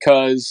funny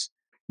because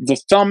the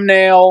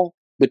thumbnail,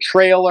 the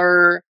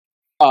trailer,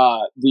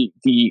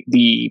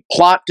 the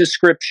plot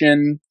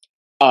description,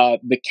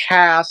 the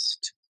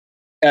cast,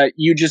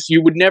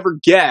 you would never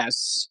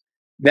guess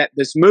that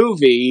this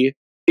movie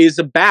is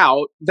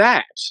about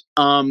that.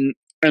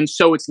 And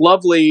so it's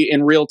lovely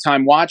in real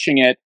time watching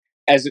it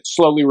as it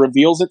slowly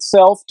reveals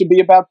itself to be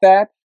about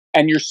that.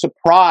 And you're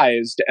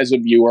surprised as a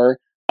viewer,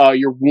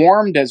 you're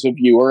warmed as a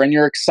viewer, and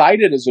you're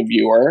excited as a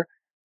viewer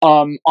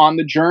on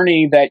the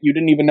journey that you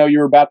didn't even know you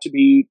were about to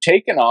be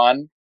taken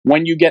on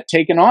when you get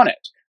taken on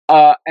it.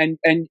 And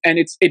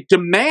it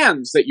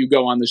demands that you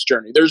go on this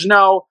journey. There's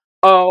no,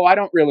 oh, I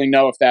don't really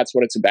know if that's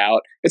what it's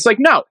about. It's like,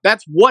 no,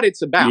 that's what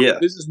it's about. Yeah.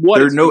 This is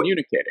what it's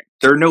communicating.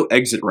 There are no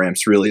exit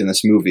ramps really in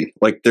this movie.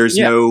 Like there's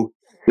no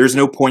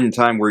point in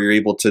time where you're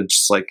able to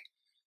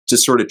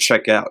just sort of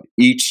check out.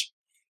 Each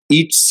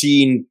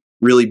scene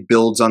really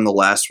builds on the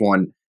last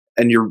one,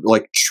 and you're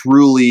like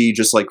truly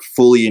just like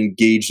fully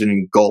engaged and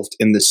engulfed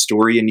in this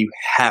story, and you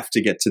have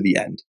to get to the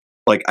end.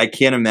 Like I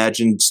can't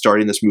imagine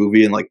starting this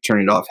movie and like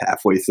turning it off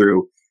halfway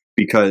through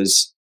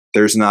because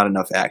there's not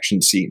enough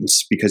action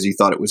scenes because you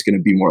thought it was going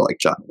to be more like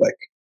John Wick.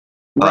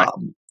 Right.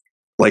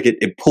 Like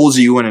it pulls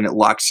you in and it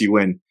locks you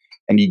in,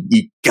 and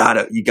you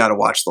gotta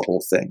watch the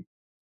whole thing.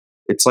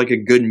 It's like a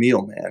good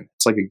meal, man.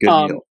 It's like a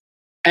good meal.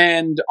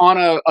 And on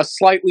a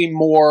slightly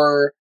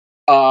more,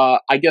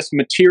 I guess,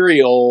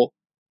 material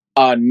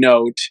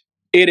note,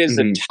 it is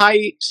a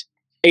tight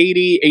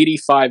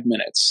 80-85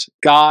 minutes.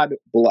 God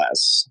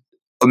bless.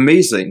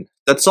 Amazing.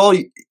 That's all.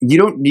 You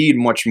don't need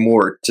much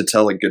more to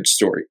tell a good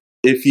story.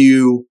 If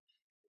you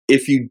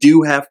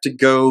do have to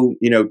go,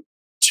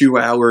 2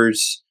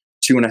 hours,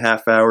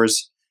 2.5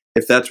 hours,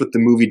 if that's what the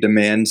movie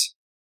demands,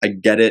 I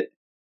get it.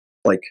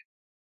 Like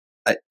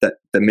that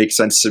makes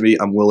sense to me.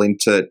 I'm willing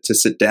to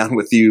sit down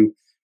with you,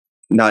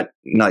 not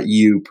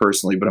you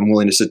personally, but I'm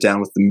willing to sit down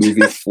with the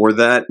movie for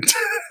that.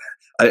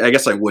 I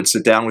guess I would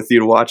sit down with you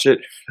to watch it.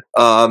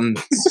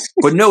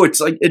 But no,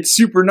 it's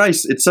super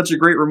nice. It's such a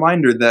great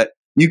reminder that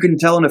you can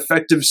tell an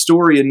effective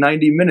story in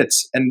 90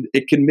 minutes and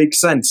it can make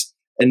sense.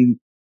 And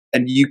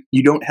you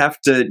don't have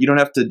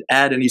to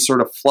add any sort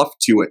of fluff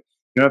to it.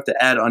 You don't have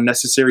to add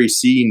unnecessary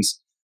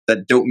scenes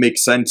that don't make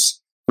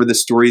sense for the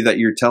story that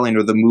you're telling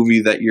or the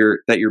movie that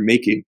you're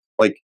making.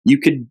 Like you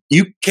can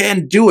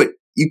do it.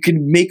 You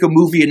can make a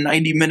movie in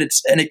 90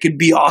 minutes and it could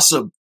be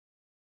awesome.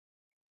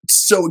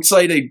 It's so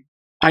exciting.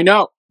 I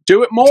know.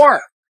 Do it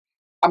more.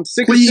 I'm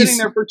sick of sitting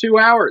there for 2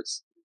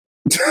 hours.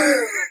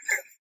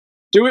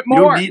 Do it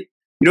more. You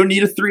don't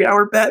need a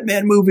 3-hour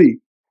Batman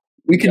movie.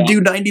 We can do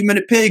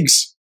 90-minute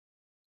Pigs.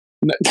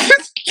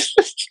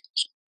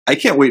 I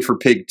can't wait for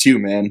Pig 2,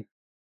 man.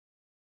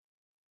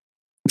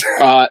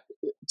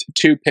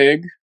 2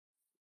 Pig?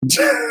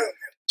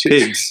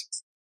 Pigs.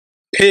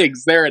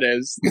 Pigs, there it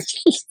is.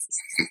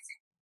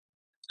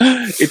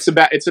 It's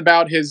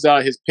about his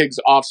pig's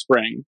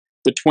offspring,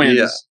 the twins.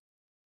 Yeah.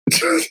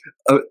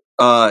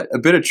 A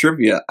bit of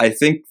trivia. I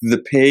think the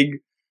pig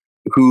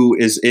who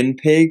is in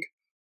Pig,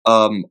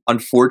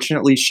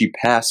 unfortunately, she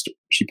passed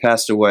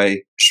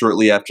away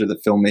shortly after the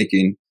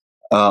filmmaking.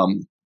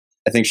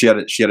 I think she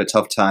had a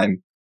tough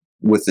time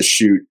with the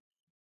shoot,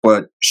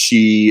 but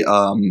she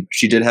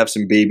did have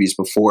some babies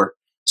before,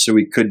 so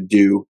we could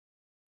do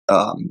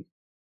a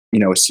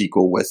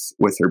sequel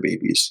with her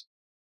babies,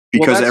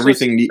 because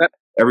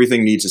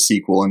everything needs a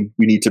sequel, and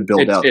we need to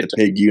build out the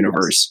Pig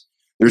universe.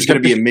 There's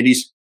going to be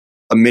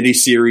a mini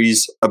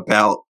series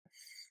about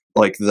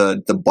like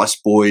the bus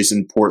boys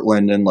in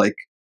Portland and like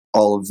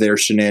all of their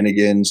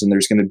shenanigans, and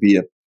there's going to be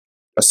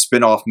a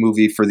spin-off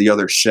movie for the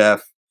other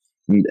chef.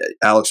 And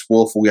Alex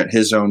Wolff will get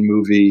his own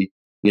movie.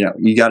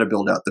 You got to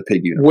build out the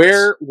Pig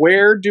universe.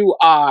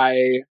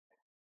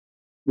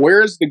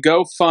 Where's the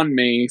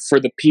GoFundMe for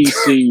the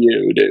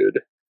PCU, dude?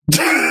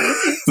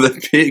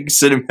 The Pig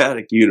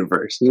Cinematic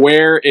Universe.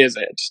 Where is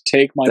it?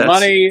 Take my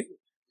money.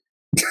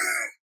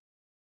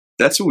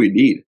 That's what we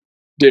need.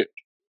 Dude.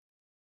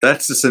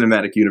 That's the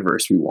cinematic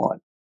universe we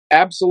want.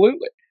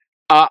 Absolutely.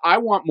 I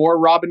want more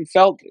Robin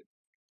Feld.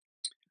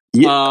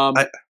 Yeah.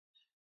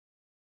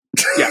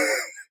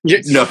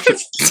 No,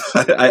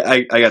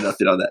 I got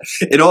nothing on that.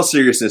 In all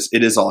seriousness,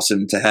 it is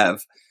awesome to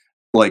have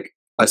like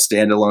a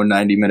standalone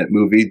 90-minute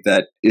movie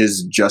that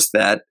is just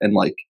that, and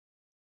like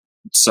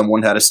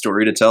someone had a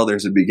story to tell.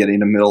 There's a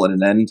beginning, a middle, and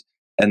an end,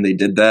 and they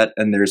did that,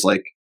 and there's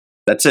like,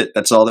 that's it.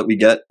 That's all that we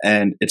get,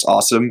 and it's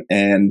awesome,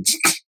 and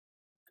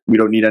we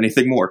don't need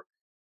anything more.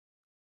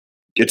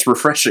 It's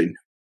refreshing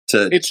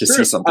to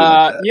see something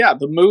like that. Yeah,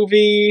 the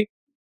movie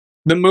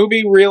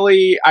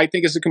really, I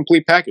think, is a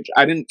complete package.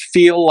 I didn't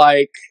feel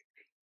like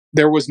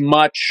there was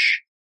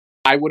much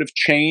I would have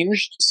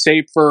changed,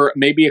 save for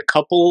maybe a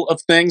couple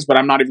of things, but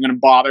I'm not even going to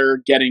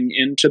bother getting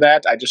into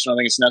that. I just don't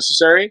think it's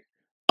necessary.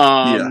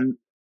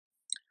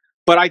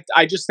 But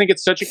I just think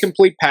it's such a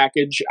complete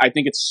package. I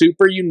think it's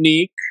super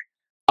unique.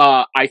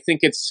 I think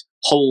it's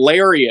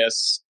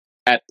hilarious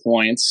at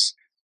points.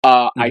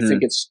 I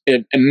think it's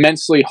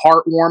immensely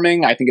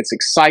heartwarming. I think it's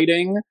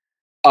exciting.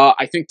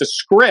 I think the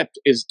script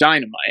is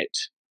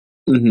dynamite.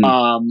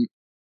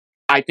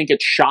 I think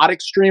it's shot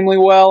extremely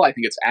well. I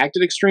think it's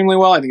acted extremely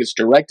well. I think it's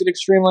directed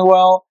extremely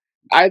well.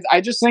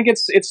 I just think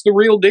it's the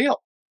real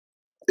deal.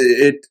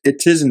 It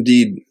is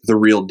indeed the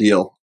real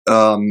deal.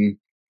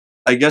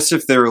 I guess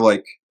if there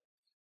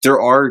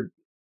are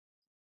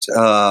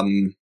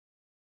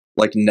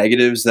like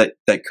negatives that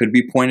could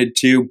be pointed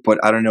to, but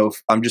I don't know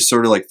if I'm just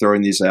sort of like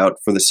throwing these out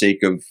for the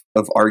sake of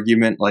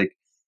argument. Like,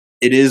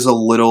 it is a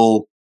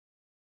little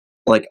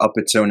like up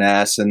its own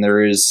ass, and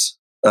there's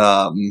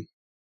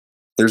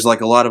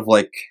like a lot of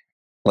like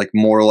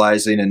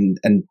moralizing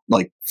and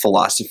like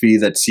philosophy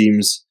that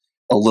seems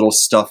a little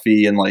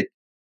stuffy, and like,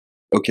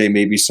 okay,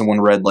 maybe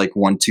someone read like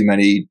one too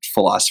many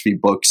philosophy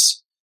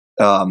books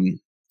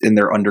in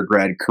their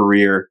undergrad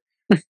career.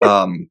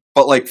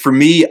 But like, for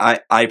me,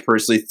 I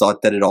personally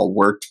thought that it all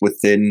worked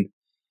within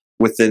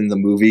the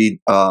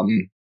movie,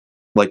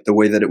 like the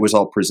way that it was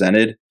all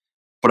presented.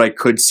 But I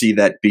could see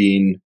that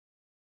being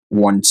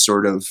one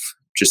sort of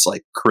just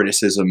like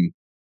criticism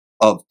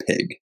of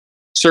Pig.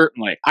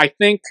 Certainly. I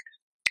think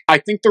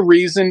the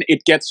reason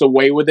it gets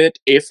away with it,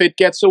 if it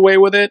gets away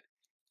with it,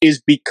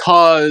 is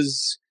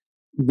because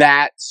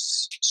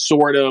that's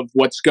sort of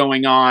what's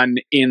going on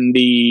in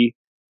the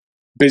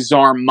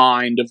bizarre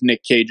mind of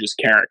Nick Cage's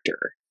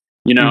character.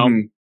 You know,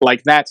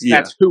 like that's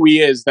who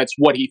he is. That's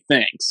what he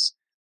thinks.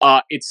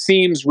 It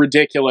seems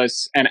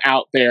ridiculous and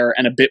out there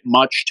and a bit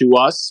much to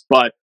us,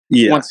 but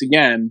once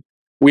again,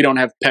 we don't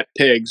have pet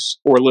pigs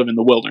or live in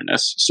the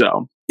wilderness.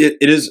 So it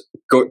is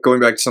going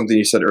back to something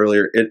you said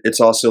earlier.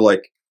 It's also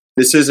like,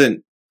 this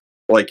isn't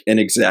like an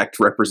exact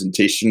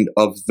representation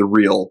of the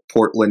real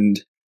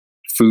Portland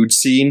food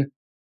scene.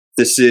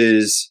 This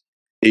is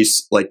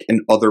like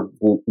an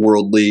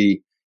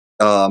otherworldly,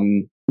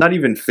 not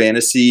even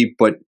fantasy,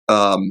 but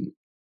I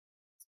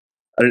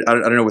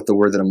don't know what the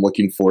word that I'm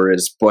looking for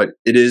is, but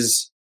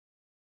it's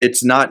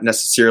not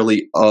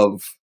necessarily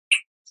of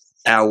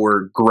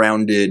our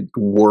grounded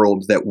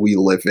world that we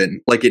live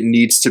in. Like, it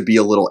needs to be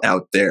a little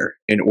out there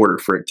in order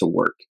for it to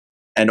work.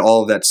 And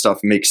all of that stuff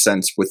makes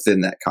sense within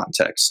that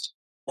context.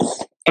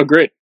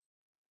 Agreed.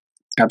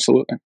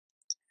 Absolutely.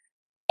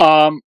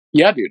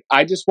 Yeah, dude,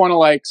 I just want to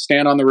like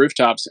stand on the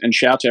rooftops and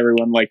shout to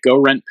everyone, like, go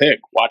rent Pig,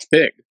 watch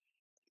Pig.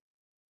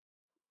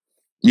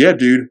 Yeah,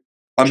 dude.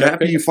 I'm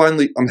happy you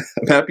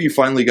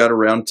finally got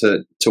around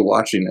to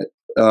watching it.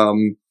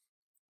 And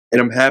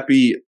I'm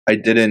happy I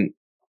didn't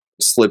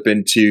slip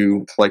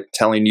into like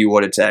telling you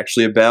what it's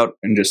actually about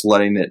and just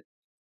letting it,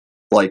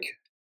 like,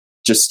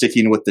 just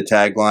sticking with the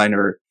tagline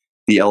or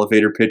the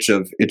elevator pitch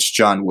of it's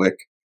John Wick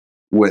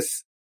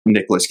with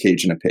Nicolas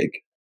Cage and a pig.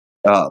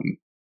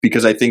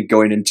 Because I think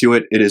going into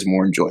it, it is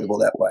more enjoyable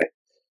that way.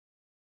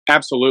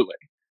 Absolutely.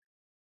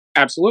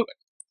 Dude,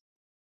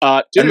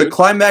 and the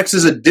climax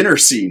is a dinner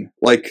scene.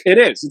 Like, it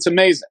is. It's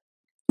amazing.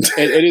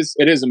 It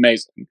is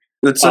amazing.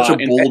 It's such a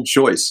bold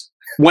choice.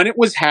 When it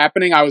was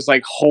happening, I was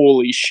like,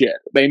 holy shit.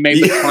 They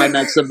made the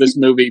climax of this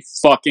movie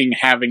fucking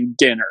having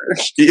dinner.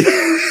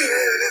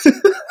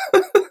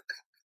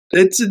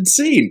 It's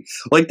insane.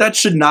 Like, that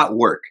should not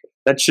work.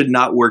 That should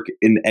not work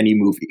in any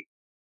movie.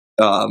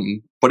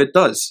 But it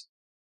does.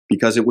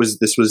 Because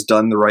this was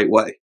done the right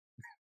way.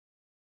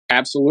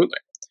 Absolutely.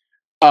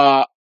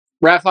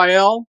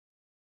 Raphael,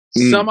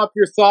 sum up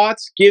your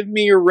thoughts. Give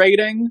me your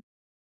rating.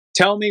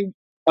 Tell me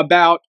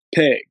about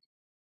Pig.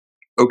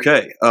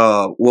 Okay.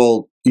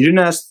 Well, you didn't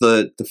ask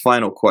the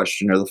final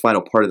question, or the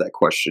final part of that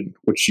question,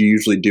 which you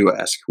usually do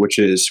ask, which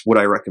is, would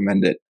I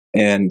recommend it?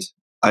 And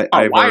I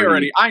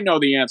know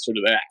the answer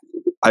to that.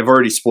 I've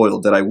already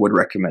spoiled that I would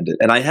recommend it,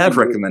 and I have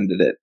recommended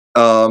it.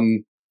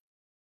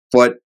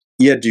 But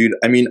yeah, dude,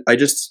 I mean, I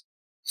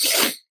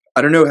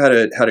don't know how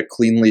to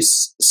cleanly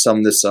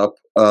sum this up.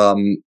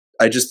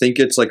 I just think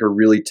it's like a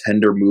really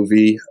tender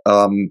movie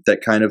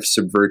that kind of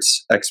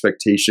subverts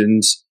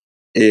expectations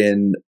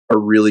in a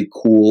really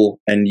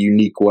cool and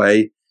unique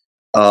way.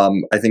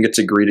 I think it's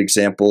a great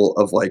example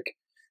of like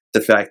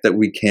the fact that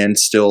we can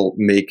still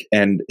make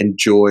and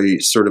enjoy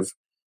sort of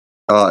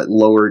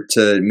lower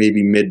to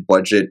maybe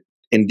mid-budget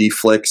indie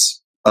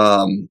flicks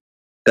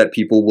that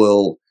people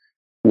will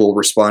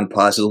respond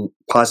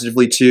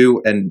positively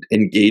to and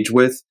engage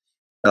with.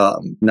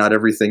 Not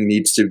everything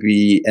needs to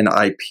be an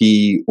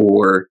IP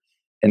or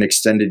an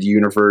extended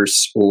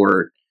universe,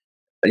 or,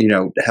 you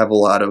know, have a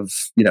lot of,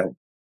 you know,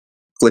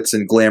 glitz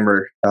and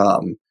glamour.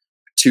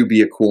 to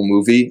be a cool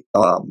movie.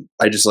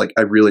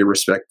 I really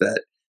respect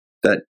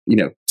that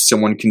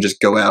someone can just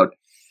go out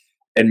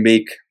and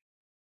make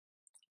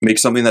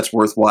something that's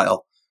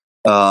worthwhile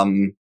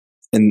in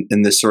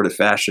this sort of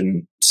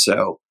fashion.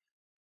 So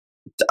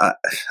I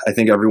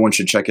think everyone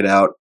should check it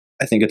out.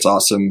 I think it's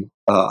awesome.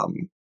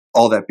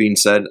 All that being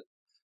said,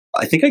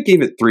 I think I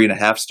gave it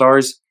 3.5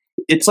 stars.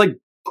 It's like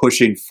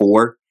pushing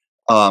 4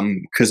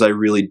 because I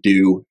really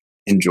do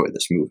enjoy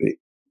this movie.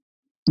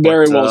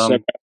 Very well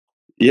said.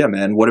 Yeah,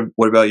 man.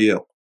 What about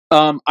you?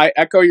 I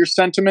echo your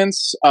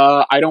sentiments.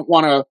 I don't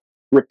want to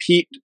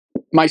repeat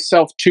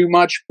myself too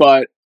much,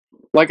 but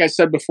like I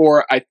said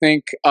before, I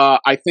think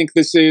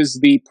this is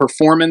the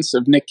performance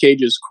of Nick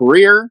Cage's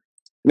career.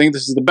 I think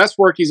this is the best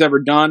work he's ever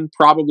done,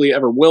 probably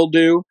ever will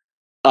do.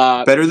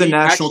 Better than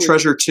National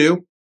Treasure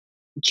 2?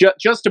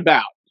 Just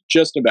about.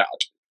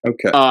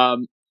 Okay.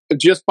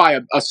 Just by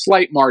a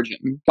slight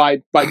margin,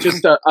 by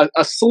just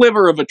a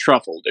sliver of a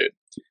truffle,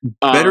 dude.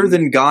 Better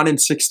than Gone in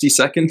 60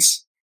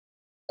 Seconds?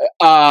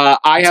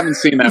 I haven't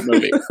seen that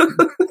movie.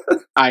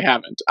 I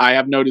haven't. I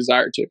have no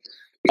desire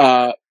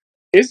to.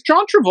 Is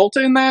John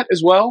Travolta in that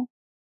as well?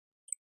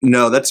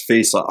 No, that's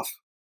Face Off.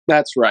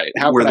 That's right.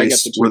 How could I get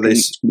the two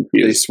confused?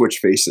 They switch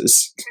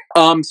faces.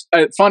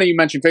 Funny you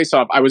mentioned Face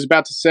Off. I was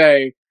about to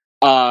say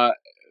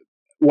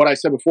what I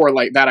said before,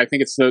 like that. I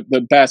think it's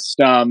the best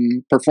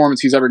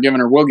performance he's ever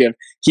given or will give.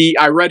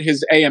 I read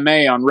his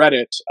AMA on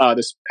Reddit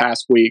this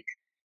past week,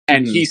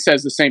 and he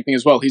says the same thing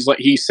as well.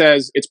 He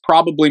says it's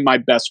probably my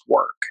best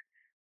work.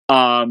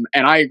 And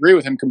I agree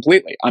with him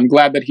completely. I'm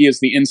glad that he has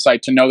the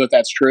insight to know that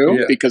that's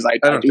true, because I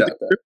do think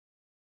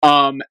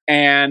that.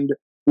 And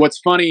what's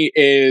funny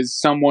is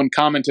someone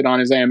commented on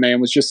his AMA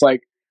and was just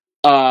like,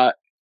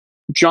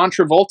 John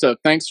Travolta,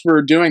 thanks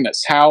for doing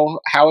this. How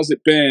has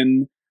it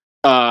been,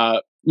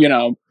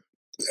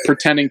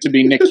 pretending to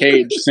be Nick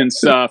Cage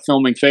since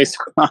filming Face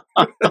Off?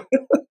 I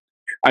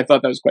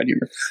thought that was quite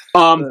humorous.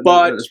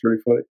 But that's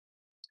pretty funny.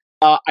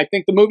 I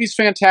think the movie's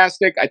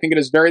fantastic. I think it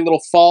has very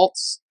little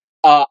faults.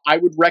 I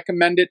would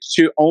recommend it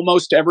to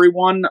almost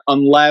everyone,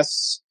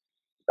 unless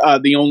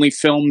the only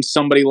films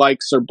somebody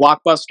likes are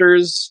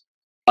blockbusters.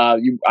 I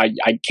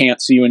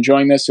can't see you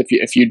enjoying this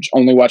if you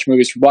only watch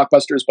movies for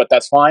blockbusters, but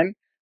that's fine.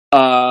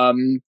 I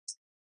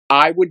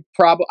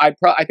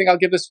think I'll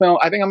give this film.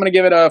 I think I'm going to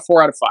give it a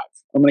 4 out of 5.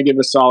 I'm going to give it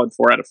a solid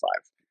 4 out of 5.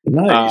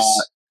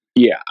 Nice.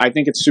 Yeah, I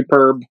think it's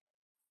superb.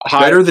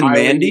 Better than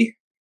Mandy?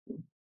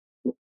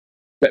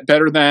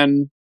 Better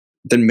than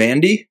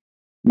Mandy?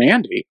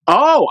 Mandy?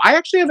 Oh, I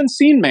actually haven't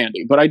seen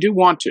Mandy, but I do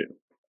want to.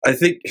 I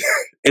think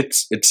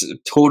it's a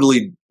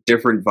totally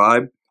different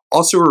vibe.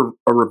 Also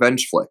a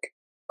revenge flick.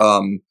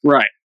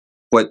 Right.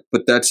 But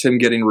that's him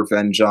getting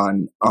revenge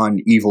on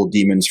evil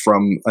demons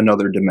from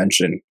another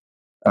dimension.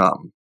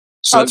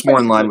 So it's more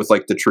in line with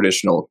like the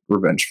traditional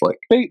revenge flick.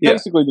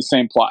 Basically the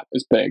same plot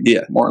as Pig.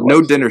 Yeah. More or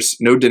less.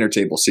 No dinner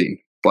table scene.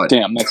 But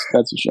damn,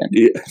 that's a shame.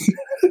 Yeah.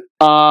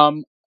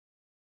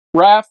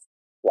 Raph,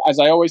 as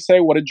I always say,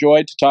 what a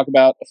joy to talk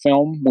about a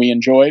film we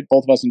enjoyed.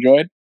 Both of us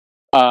enjoyed.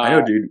 I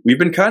know, dude. We've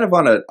been kind of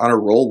on a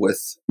roll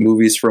with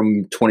movies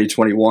from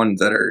 2021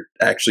 that are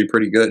actually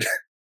pretty good.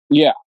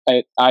 Yeah,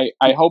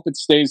 I hope it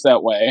stays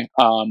that way.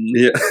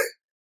 Yeah,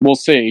 we'll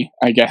see,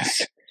 I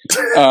guess.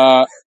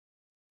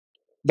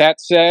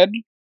 That said,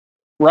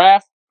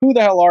 Raph, who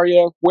the hell are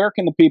you? Where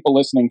can the people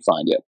listening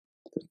find you?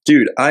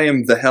 Dude, I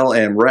am the hell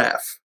am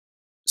Raph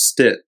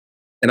Stitt,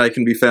 and I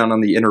can be found on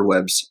the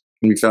interwebs. I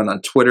can be found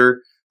on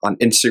Twitter, on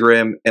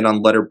Instagram, and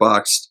on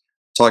Letterboxd,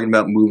 talking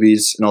about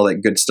movies and all that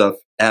good stuff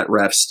at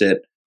Raph Stitt.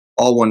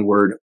 All one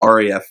word,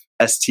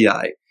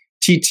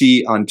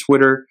 RAFSTITT on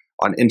Twitter,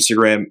 on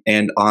Instagram,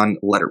 and on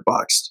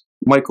Letterboxd.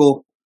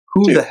 Michael,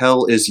 who the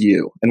hell is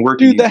you, and where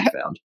can you be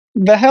found?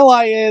 The hell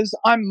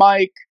I'm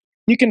Mike.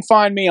 You can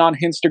find me on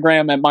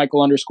Instagram at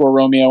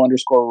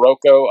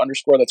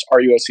Michael_Romeo_Rocco_ that's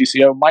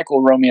RUOCCO.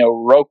 Michael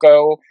Romeo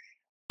Rocco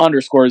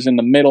 _ is in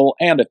the middle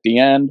and at the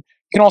end.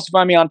 You can also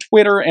find me on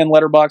Twitter and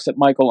Letterboxd at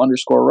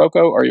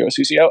Michael_Rocco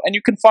RUOCCO. And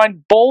you can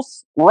find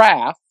both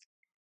Raph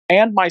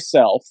and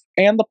myself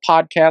and the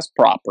podcast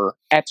proper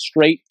at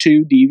Straight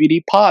to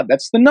DVD Pod.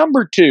 That's the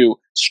number 2,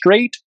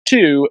 Straight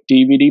to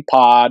DVD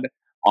Pod,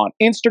 on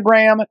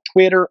Instagram,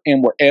 Twitter,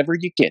 and wherever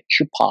you get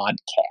your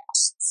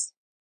podcasts.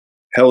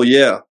 Hell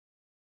yeah.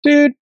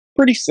 Dude,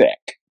 pretty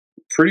sick.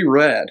 Pretty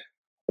rad.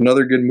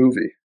 Another good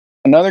movie.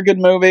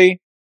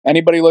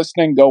 Anybody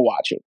listening, go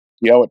watch it.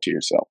 You owe it to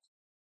yourself.